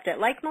accept it.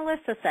 Like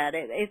Melissa said,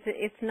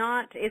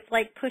 it's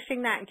like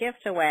pushing that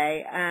gift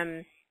away.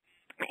 And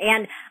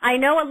I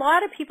know a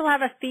lot of people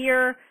have a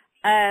fear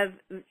of,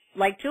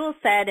 like Jules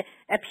said,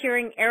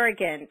 appearing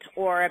arrogant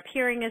or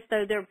appearing as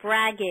though they're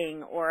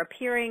bragging or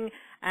appearing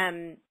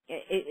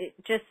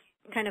just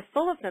kind of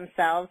full of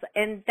themselves,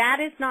 and that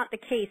is not the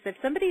case. If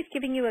somebody's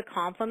giving you a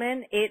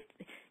compliment,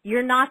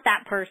 you're not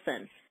that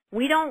person.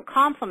 We don't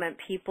compliment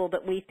people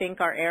that we think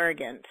are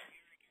arrogant.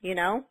 You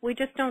know, we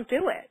just don't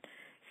do it.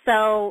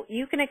 So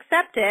you can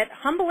accept it,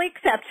 humbly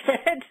accept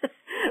it,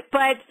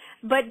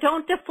 but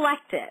don't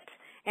deflect it.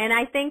 And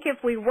I think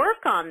if we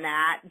work on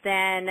that,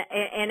 then,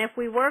 and if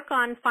we work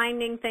on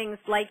finding things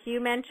like you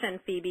mentioned,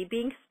 Phoebe,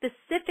 being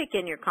specific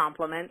in your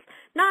compliments,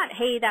 not,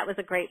 hey, that was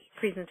a great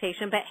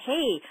presentation, but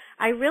hey,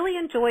 I really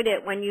enjoyed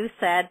it when you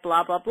said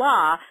blah, blah,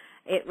 blah.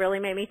 It really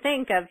made me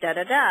think of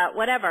da-da-da,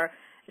 whatever.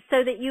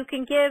 So that you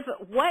can give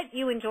what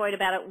you enjoyed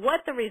about it,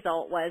 what the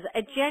result was.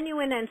 A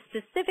genuine and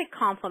specific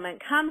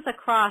compliment comes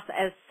across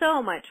as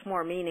so much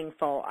more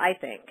meaningful, I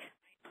think.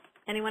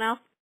 Anyone else?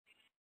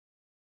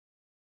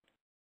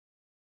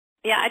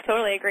 Yeah, I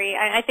totally agree.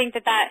 I think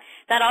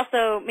that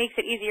also makes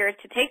it easier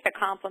to take the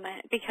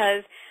compliment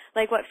because,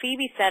 like what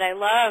Phoebe said, I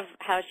love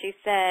how she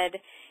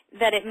said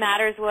that it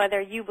matters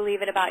whether you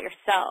believe it about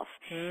yourself,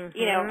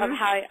 you know,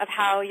 of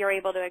how you're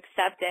able to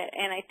accept it.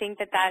 And I think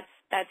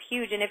that's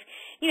huge. And if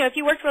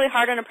you worked really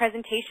hard on a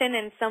presentation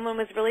and someone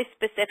was really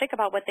specific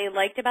about what they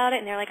liked about it,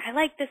 and they're like, I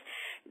like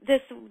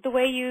the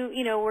way you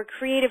were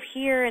creative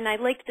here, and I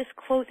liked this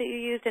quote that you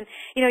used, and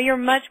you're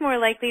much more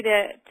likely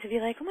to be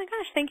like, oh my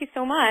gosh, thank you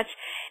so much,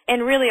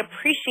 and really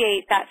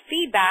appreciate that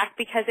feedback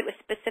because it was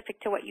specific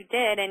to what you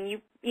did, and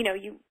you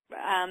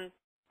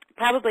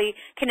probably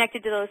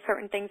connected to those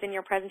certain things in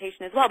your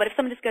presentation as well. But if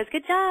someone just goes,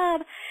 good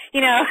job,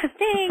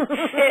 thanks,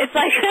 it's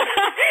like,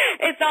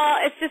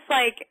 it's just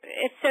like,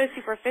 it's so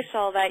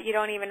superficial that you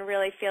don't even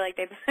really feel like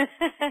they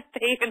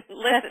even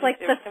listen. That's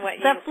like to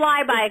what you the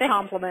flyby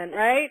compliment,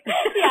 right?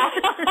 Yeah.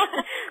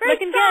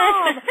 Looking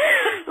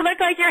good. Look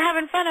like you're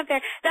having fun up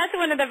there. That's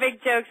one of the big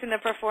jokes in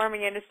the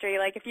performing industry.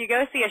 Like if you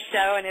go see a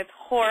show and it's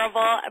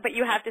horrible, but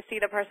you have to see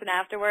the person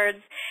afterwards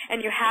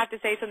and you have to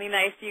say something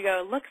nice, you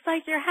go, looks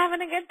like you're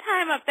having a good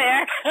time up there.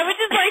 Which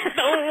is like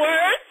the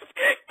worst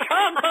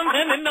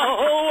compliment in the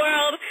whole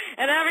world,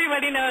 and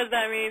everybody knows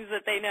that means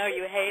that they know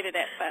you hated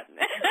it. But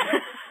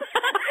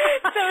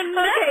so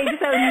nobody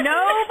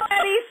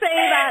say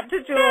that to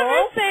Jules.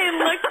 Never say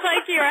looks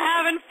like you were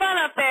having fun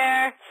up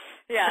there.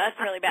 Yeah, that's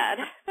really bad.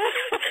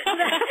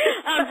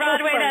 On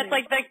Broadway, that's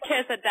like the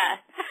kiss of death.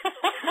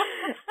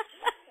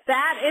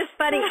 That is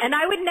funny, and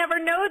I would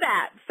never know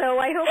that, so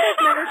I hope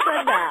I've never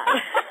said that.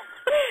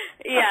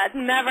 Yeah,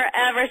 never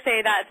ever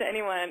say that to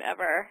anyone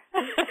ever.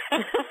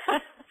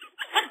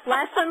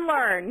 Lesson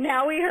learned.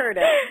 Now we heard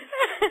it.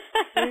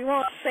 We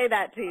won't say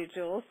that to you,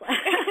 Jules.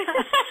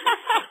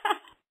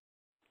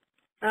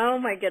 Oh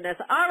my goodness.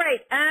 All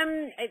right.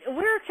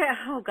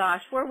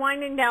 We're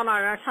winding down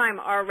on our time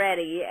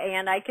already,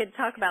 and I could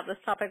talk about this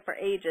topic for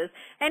ages.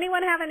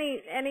 Anyone have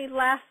any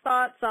last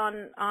thoughts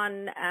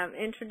on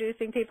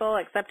introducing people,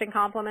 accepting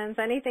compliments,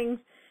 anything,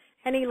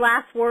 any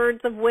last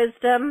words of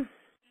wisdom?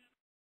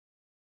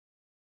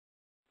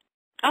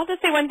 I'll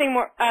just say one thing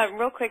more,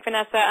 real quick,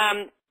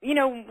 Vanessa.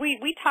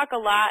 We talk a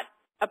lot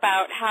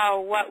about how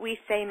what we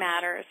say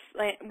matters,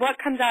 like what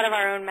comes out of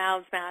our own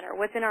mouths matter,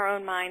 what's in our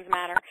own minds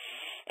matter.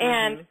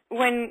 And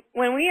when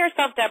we are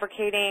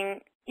self-deprecating,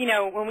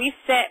 when we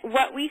say,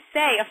 what we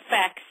say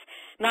affects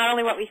not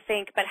only what we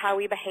think, but how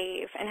we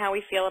behave and how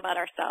we feel about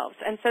ourselves.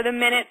 And so the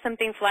minute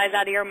something flies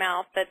out of your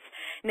mouth that's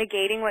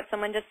negating what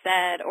someone just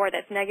said or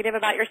that's negative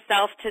about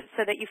yourself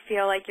so that you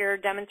feel like you're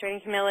demonstrating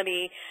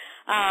humility,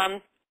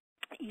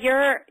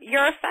 you're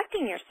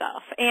affecting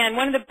yourself. And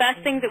one of the best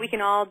things that we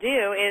can all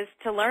do is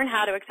to learn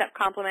how to accept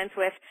compliments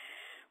with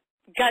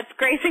guts,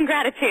 grace, and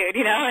gratitude,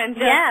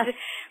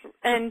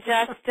 and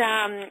just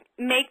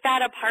make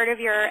that a part of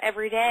your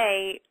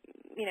everyday,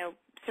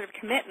 sort of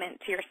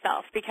commitment to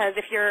yourself. Because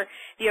if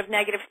you have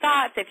negative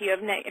thoughts, if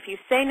you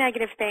say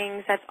negative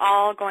things, that's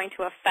all going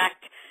to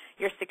affect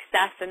your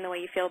success and the way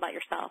you feel about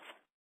yourself.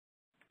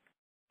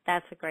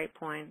 That's a great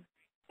point.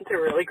 It's a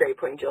really great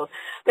point, Jules.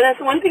 But that's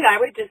one thing I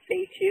would just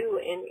say,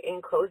 too, in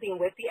closing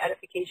with the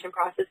edification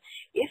process.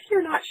 If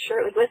you're not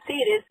sure, like let's say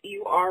it is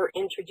you are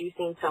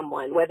introducing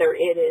someone, whether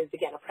it is,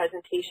 again, a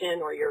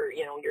presentation or you're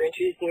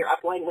introducing your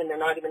upline when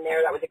they're not even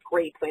there. That was a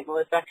great point,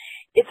 Melissa.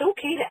 It's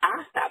okay to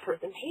ask that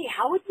person, hey,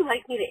 how would you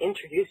like me to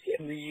introduce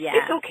you?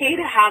 Yeah. It's okay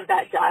to have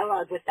that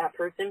dialogue with that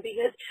person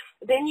because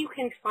then you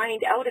can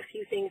find out a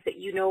few things that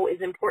you know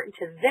is important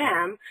to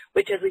them,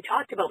 which, as we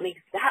talked about,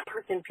 makes that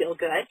person feel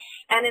good,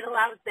 and it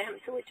allows them.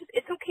 So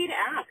it's okay to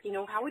ask,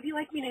 how would you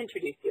like me to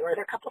introduce you? Are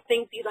there a couple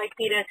things you'd like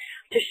me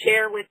to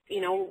share with,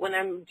 when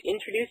I'm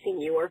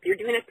introducing you? Or if you're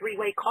doing a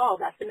three-way call,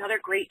 that's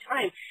another great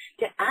time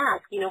to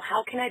ask,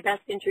 how can I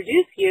best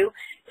introduce you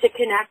to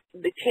connect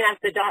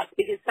the dots?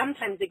 Because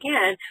sometimes,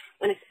 again,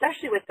 and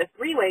especially with the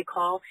three-way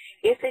call,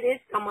 if it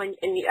is someone,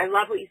 and I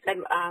love what you said,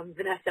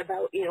 Vanessa,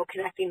 about,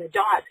 connecting the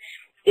dots.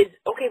 is,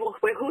 okay, well,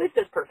 who is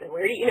this person?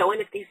 Where do you know?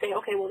 And if they say,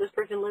 okay, well, this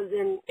person lives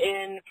in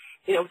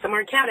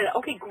somewhere in Canada,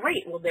 okay,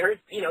 great. Well, there's,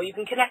 you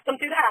can connect them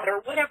through that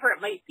or whatever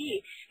it might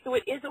be. So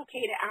it is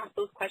okay to ask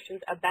those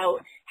questions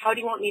about how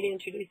do you want me to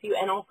introduce you,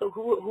 and also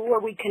who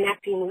are we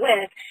connecting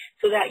with,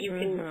 so that you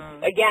can,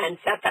 again,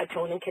 set that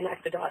tone and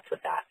connect the dots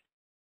with that.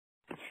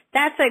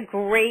 That's a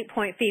great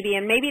point, Phoebe,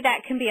 and maybe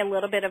that can be a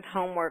little bit of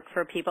homework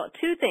for people.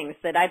 Two things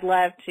that I'd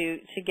love to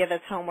give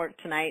as homework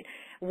tonight.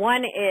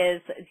 One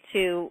is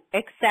to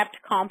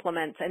accept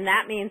compliments, and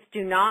that means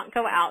do not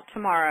go out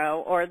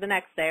tomorrow or the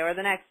next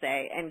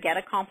day and get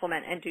a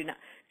compliment and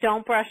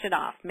don't brush it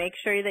off. Make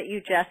sure that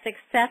you just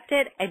accept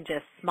it and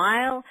just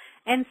smile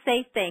and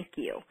say thank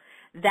you.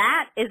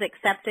 That is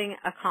accepting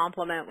a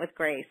compliment with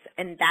grace,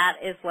 and that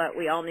is what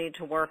we all need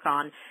to work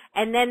on.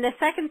 And then the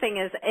second thing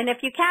is, and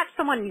if you catch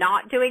someone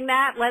not doing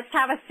that, let's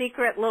have a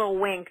secret little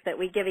wink that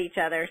we give each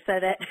other so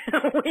that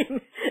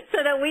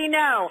we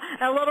know,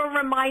 a little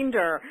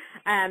reminder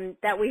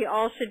that we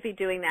all should be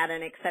doing that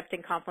and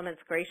accepting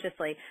compliments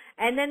graciously.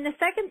 And then the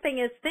second thing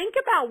is, think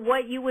about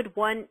what you would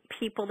want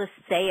people to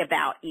say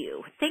about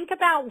you. Think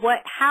about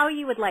how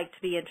you would like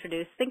to be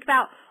introduced. Think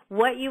about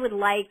what you would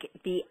like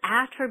the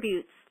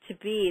attributes to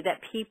be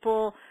that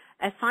people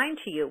assign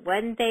to you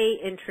when they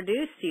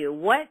introduce you.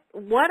 What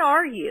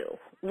are you?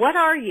 What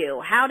are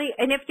you?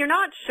 And if you're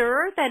not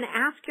sure, then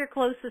ask your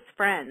closest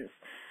friends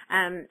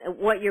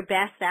what your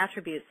best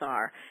attributes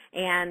are.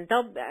 And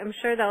I'm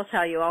sure they'll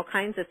tell you all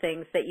kinds of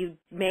things that you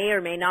may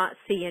or may not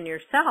see in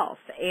yourself.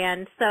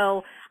 And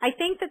so I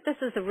think that this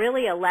is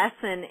really a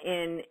lesson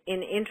in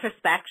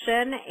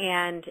introspection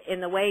and in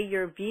the way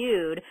you're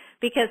viewed,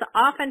 because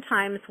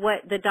oftentimes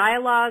what the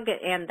dialogue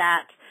and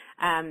that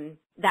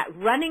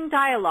running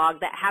dialogue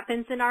that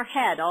happens in our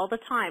head all the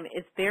time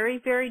is very,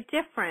 very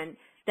different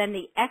than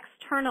the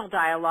external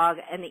dialogue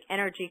and the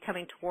energy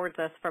coming towards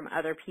us from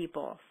other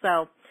people.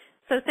 So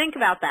think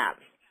about that.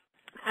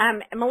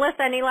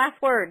 Melissa, any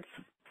last words?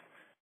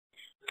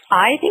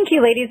 I think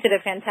you ladies did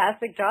a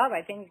fantastic job.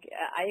 I think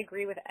I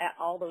agree with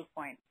all those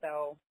points.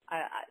 So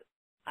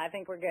I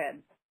think we're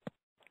good.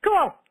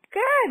 Cool.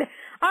 Good.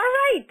 All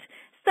right.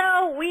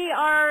 So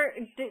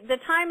the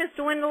time is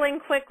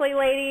dwindling quickly,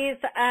 ladies.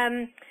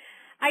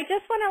 I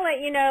just want to let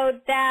you know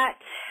that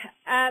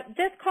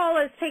this call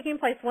is taking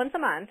place once a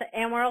month,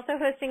 and we're also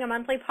hosting a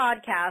monthly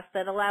podcast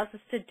that allows us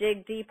to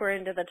dig deeper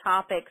into the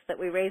topics that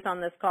we raise on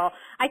this call.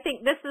 I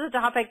think this is a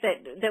topic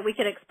that we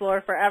could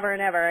explore forever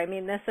and ever. I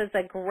mean, this is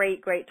a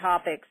great, great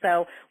topic.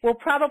 So we'll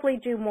probably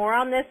do more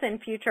on this in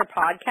future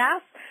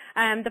podcasts.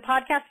 The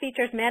podcast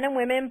features men and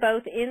women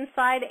both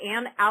inside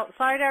and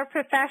outside our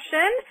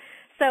profession.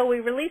 So we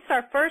released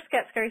our first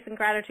Get Grace and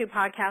Gratitude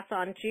podcast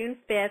on June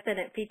 5th, and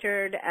it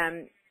featured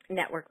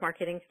network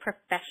marketing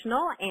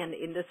professional and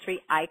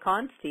industry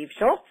icon Steve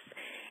Schultz.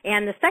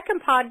 And the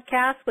second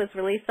podcast was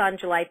released on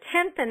July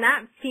 10th, and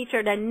that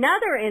featured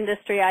another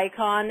industry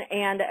icon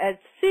and a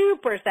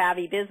super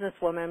savvy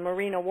businesswoman,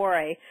 Marina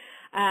Warre.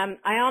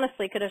 I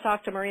honestly could have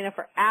talked to Marina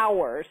for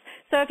hours.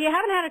 So if you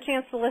haven't had a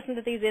chance to listen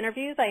to these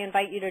interviews, I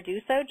invite you to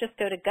do so. Just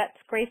go to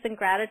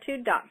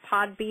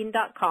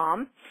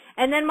gutsgraceandgratitude.podbean.com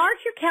and then mark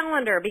your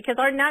calendar, because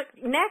our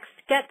next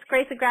Guts,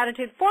 Grace, and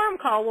Gratitude forum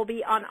call will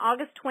be on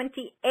August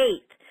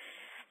 28th.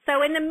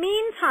 So in the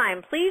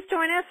meantime, please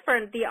join us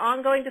for the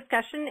ongoing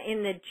discussion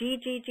in the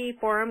GGG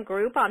forum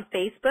group on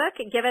Facebook.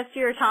 Give us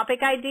your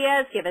topic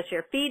ideas. Give us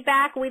your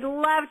feedback. We'd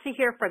love to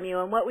hear from you.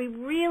 And what we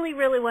really,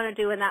 really want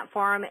to do in that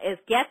forum is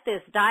get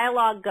this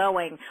dialogue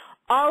going.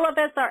 All of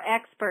us are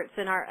experts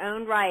in our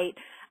own right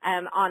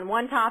on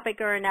one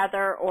topic or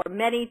another, or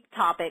many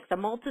topics, a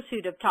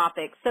multitude of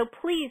topics. So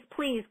please,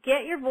 please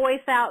get your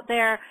voice out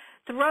there.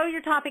 Throw your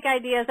topic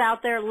ideas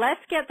out there.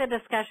 Let's get the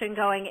discussion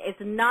going.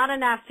 It's not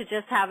enough to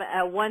just have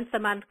a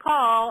once-a-month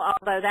call,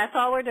 although that's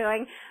all we're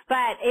doing.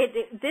 But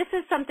this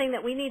is something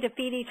that we need to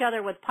feed each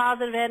other with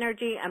positive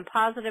energy and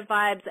positive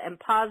vibes and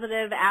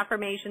positive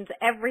affirmations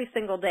every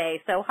single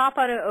day. So hop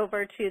on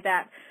over to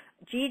that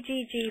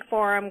GGG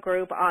forum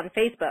group on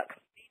Facebook.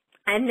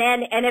 And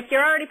if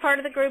you're already part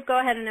of the group, go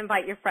ahead and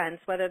invite your friends,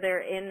 whether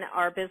they're in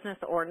our business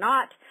or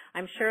not.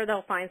 I'm sure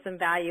they'll find some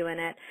value in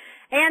it.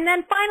 And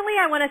then finally,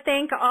 I want to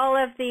thank all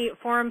of the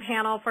forum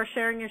panel for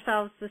sharing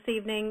yourselves this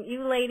evening.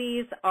 You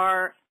ladies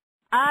are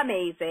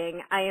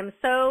amazing. I am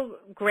so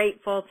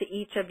grateful to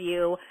each of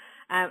you.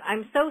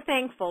 I'm so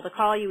thankful to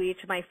call you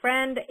each my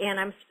friend, and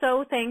I'm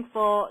so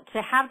thankful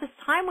to have this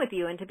time with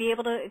you and to be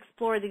able to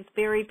explore these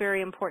very,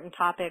 very important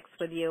topics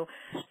with you.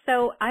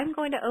 So I'm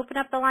going to open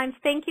up the lines.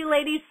 Thank you,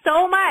 ladies,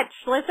 so much.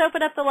 Let's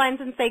open up the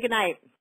lines and say goodnight.